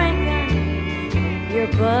your drinking, your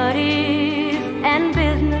buddies and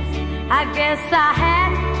business, I guess I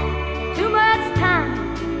had too much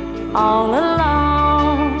time all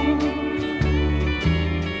alone.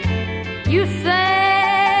 You say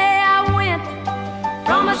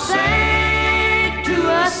from a saint to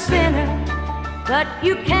a sinner, but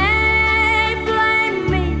you can't blame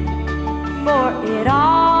me for it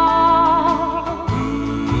all.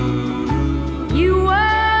 You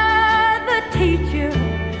were the teacher,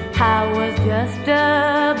 I was just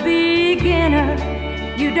a beginner.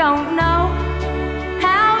 You don't know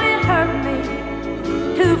how it hurt me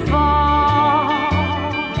to fall.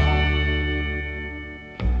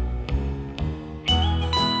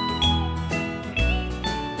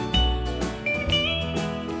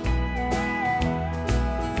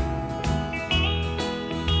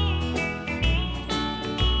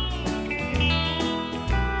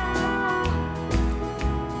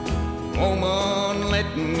 Woman,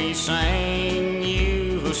 let me sing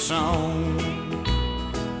you a song.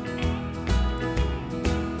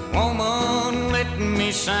 Woman, let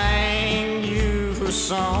me sing you a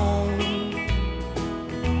song.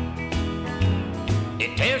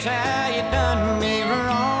 It tells how you done me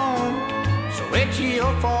wrong, so it's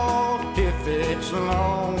your fault if it's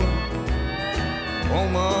long.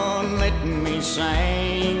 Woman, let me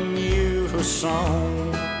sing you a song.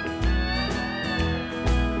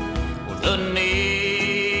 The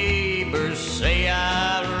neighbors say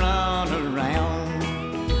I run around.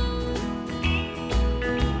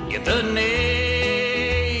 Yeah, the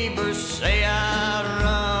neighbors say I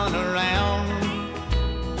run around.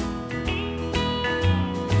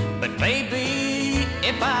 But baby,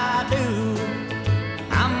 if I do,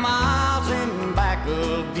 I'm miles in back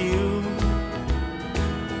of you.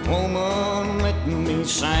 Woman, let me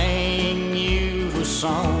sing you a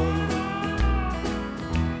song.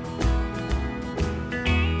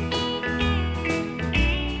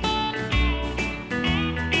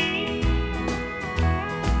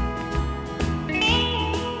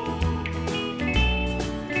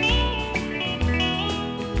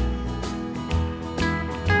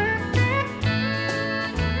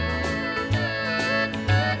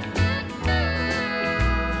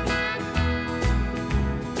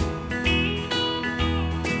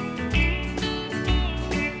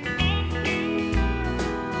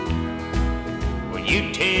 You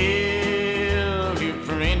tell your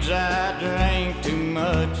friends I drank too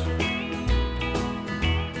much.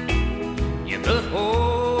 Yeah, the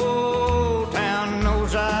whole town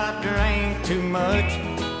knows I drank too much.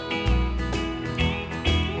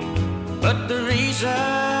 But the reason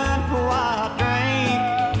why I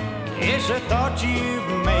drank is I thought you'd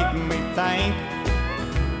make me think.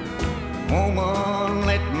 Woman,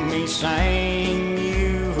 let me sing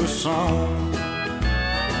you a song.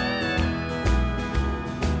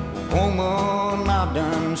 Woman, I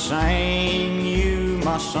done sang you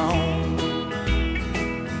my song.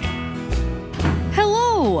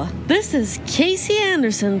 Hello, this is Casey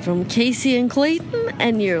Anderson from Casey and Clayton,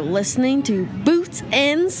 and you're listening to Boots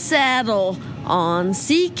and Saddle on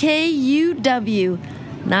CKUW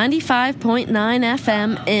 95.9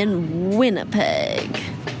 FM in Winnipeg.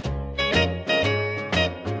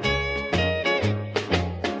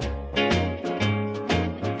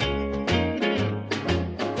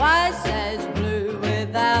 Twice as blue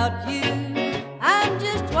without you. I'm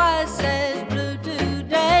just twice as blue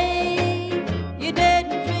today. You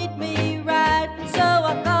didn't treat me right, and so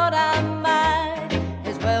I thought I might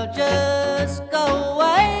as well just go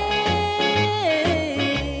away.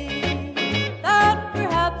 Thought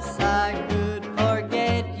perhaps I could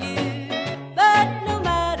forget you, but no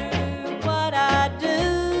matter what I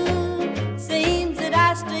do, seems that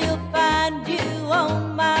I still find you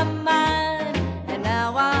on my mind. And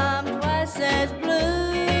now I'm twice as blue.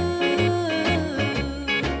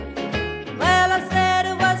 Well, I said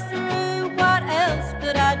it was through, what else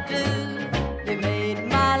could I do? You made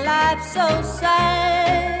my life so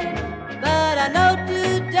sad. But I know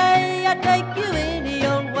today I take you any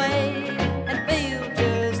old way and feel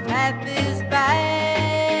just half as bad.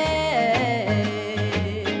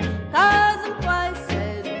 'Cause I'm twice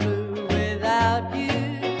as blue without you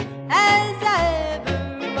as I ever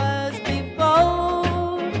was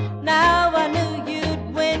before. Now I knew you'd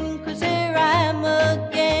win, 'cause here I am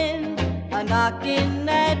again, a knocking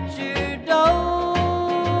at your door.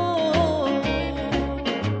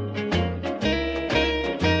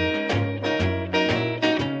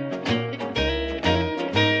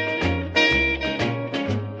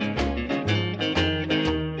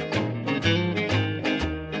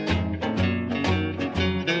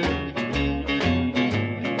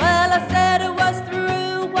 Well, I said it was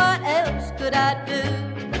through, what else could I do?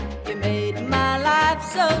 You made my life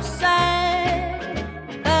so sad.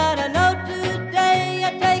 But I know today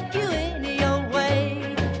I take you any old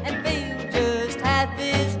way and feel just half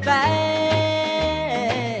as bad.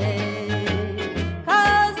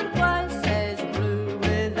 'Cause I'm twice as blue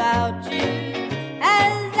without you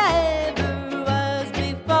as I ever was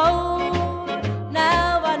before.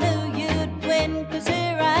 Now I knew you'd win, 'cause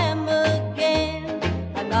here I am again,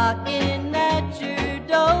 a knocking at your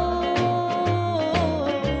door,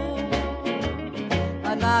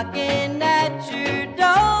 a knocking at your door.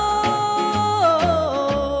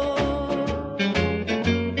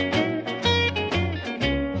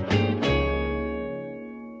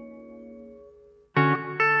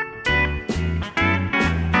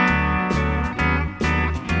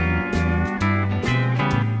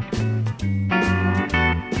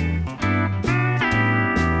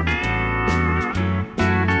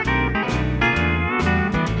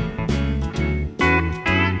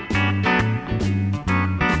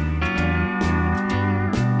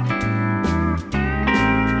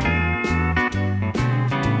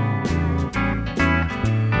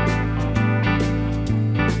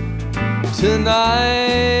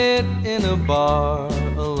 Tonight in a bar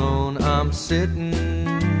alone I'm sitting,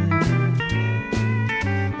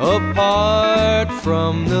 apart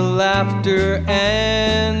from the laughter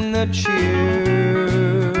and the cheer,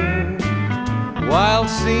 while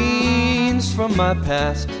scenes from my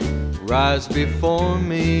past rise before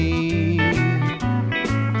me,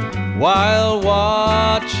 while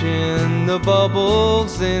watching the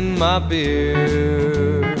bubbles in my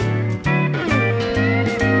beer.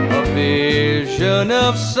 Vision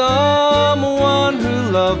of someone who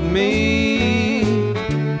loved me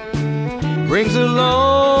brings a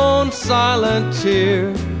lone silent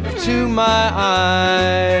tear to my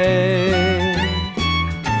eye.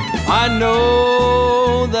 I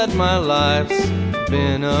know that my life's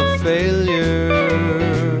been a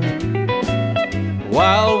failure,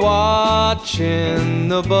 while watching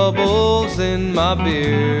the bubbles in my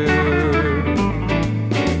beer.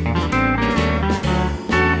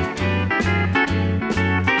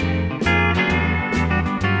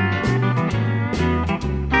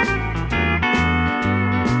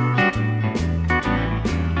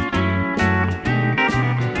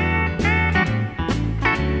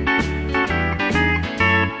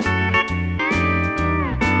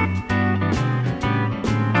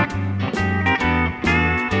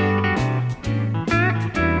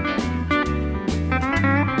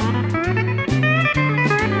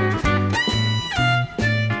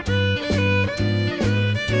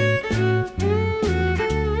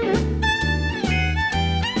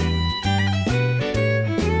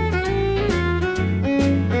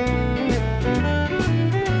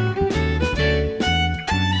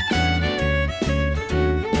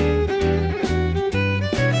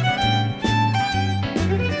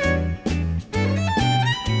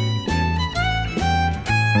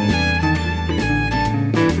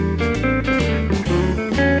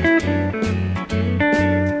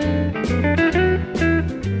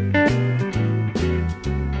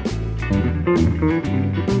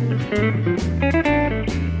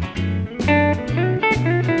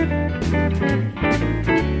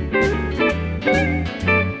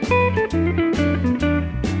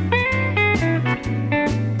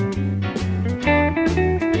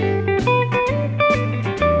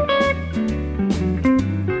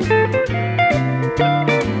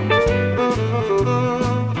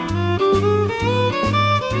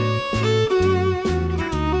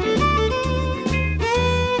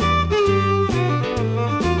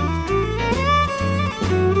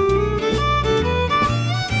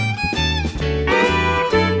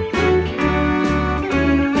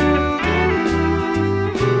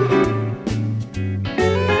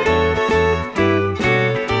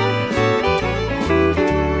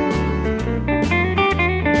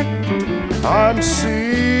 I'm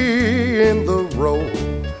seeing the road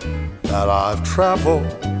that I've traveled,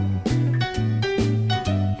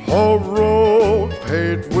 a road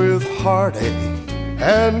paved with heartache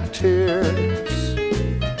and tears.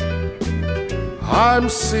 I'm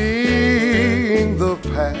seeing the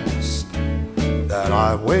past that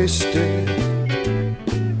I wasted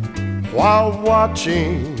while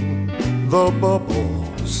watching the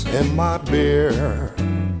bubbles in my beer.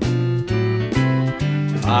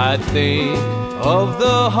 I think of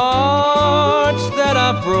the hearts that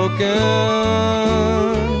I've broken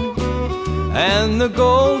and the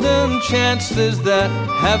golden chances that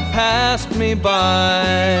have passed me by.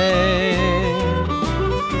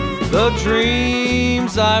 The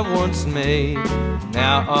dreams I once made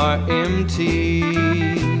now are empty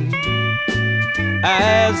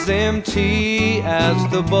as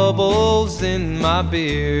the bubbles in my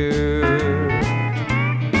beer.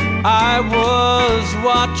 I was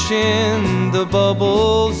watching the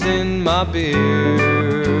bubbles in my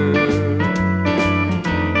beer.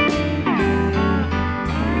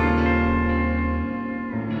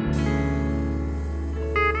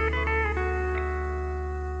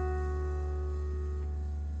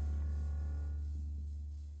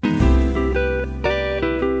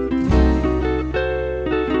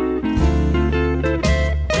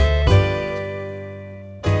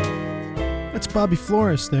 Bobby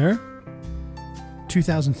Flores there.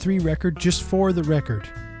 2003 record, Just for the Record.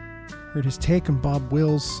 Heard his take on Bob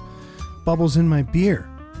Wills' Bubbles in My Beer.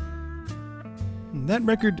 That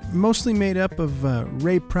record mostly made up of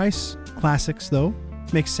Ray Price classics, though.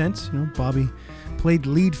 Makes sense, you know, Bobby played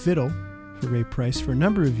lead fiddle for Ray Price for a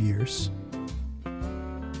number of years.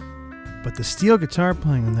 But the steel guitar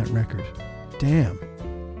playing on that record, damn.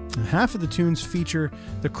 Now, half of the tunes feature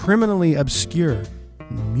the criminally obscure,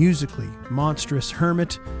 musically monstrous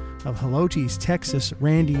hermit of Helotes, Texas,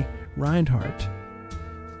 Randy Reinhardt.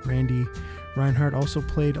 Randy Reinhardt also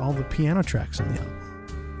played all the piano tracks on the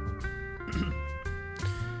album.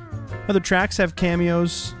 Other tracks have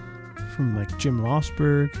cameos from like Jim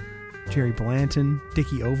Losberg, Jerry Blanton,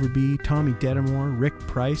 Dickie Overby, Tommy Dedamore, Rick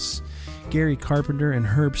Price, Gary Carpenter, and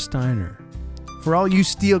Herb Steiner. For all you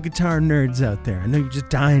steel guitar nerds out there, I know you're just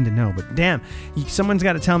dying to know, but damn, someone's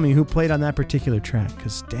got to tell me who played on that particular track,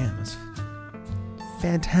 because damn, it's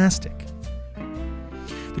fantastic.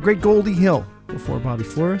 The great Goldie Hill, before Bobby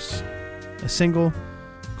Flores, a single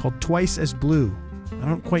called Twice as Blue. I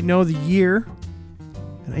don't quite know the year,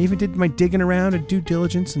 and I even did my digging around and due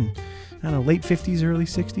diligence in, I don't know, late 50s, early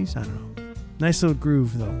 60s, I don't know. Nice little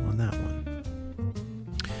groove, though, on that one.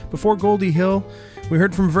 Before Goldie Hill, we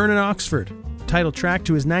heard from Vernon Oxford, title track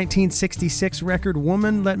to his 1966 record,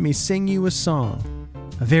 Woman, Let Me Sing You a Song.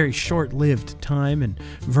 A very short-lived time in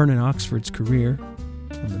Vernon Oxford's career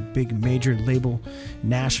on the big major label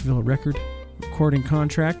Nashville record recording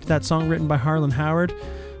contract. That song written by Harlan Howard,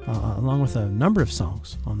 along with a number of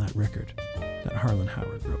songs on that record that Harlan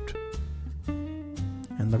Howard wrote.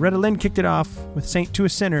 And Loretta Lynn kicked it off with Saint to a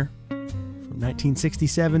Sinner from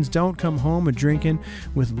 1967's Don't Come Home a Drinkin'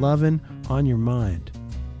 with Lovin' on Your Mind.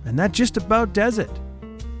 And that just about does it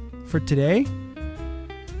for today.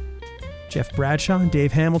 Jeff Bradshaw and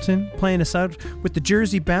Dave Hamilton playing us out with the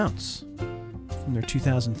Jersey Bounce from their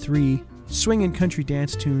 2003 Swingin' Country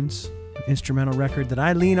Dance Tunes, an instrumental record that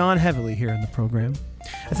I lean on heavily here in the program.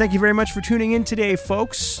 I thank you very much for tuning in today,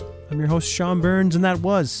 folks. I'm your host, Sean Burns, and that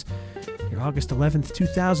was your August 11th,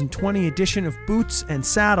 2020 edition of Boots and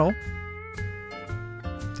Saddle.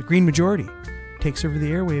 The Green Majority takes over the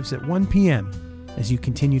airwaves at 1 p.m. as you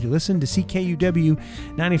continue to listen to CKUW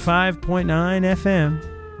 95.9 FM,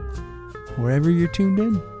 wherever you're tuned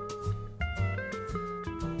in.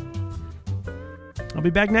 I'll be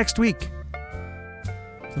back next week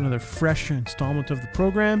with another fresh installment of the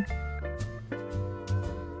program.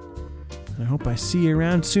 And I hope I see you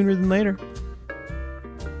around sooner than later.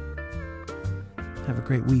 Have a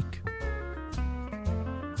great week.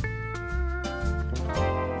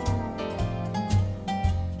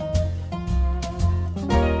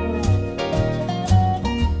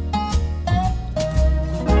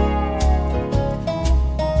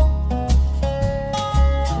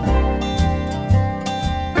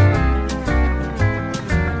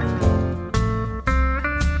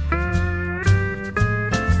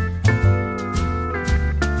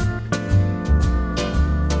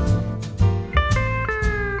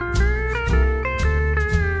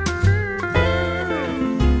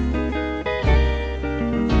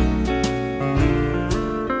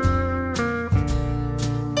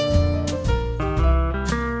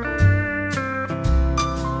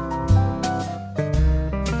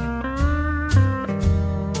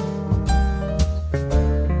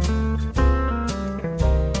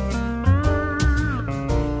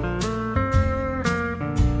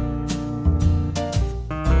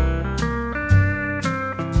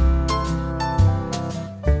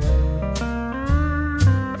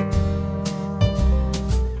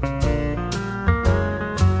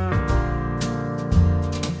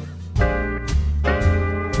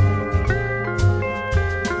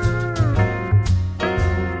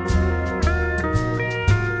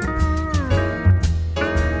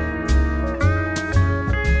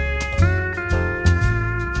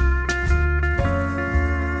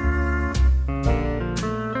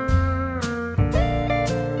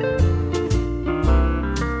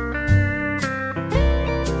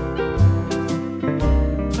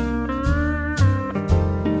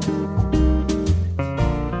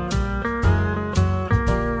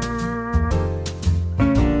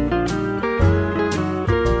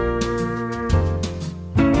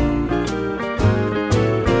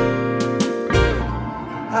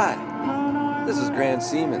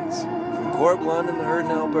 Siemens, from Corblund and the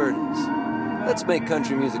Herdin' Albertans. Let's make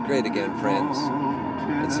country music great again, friends.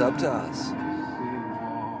 It's up to us.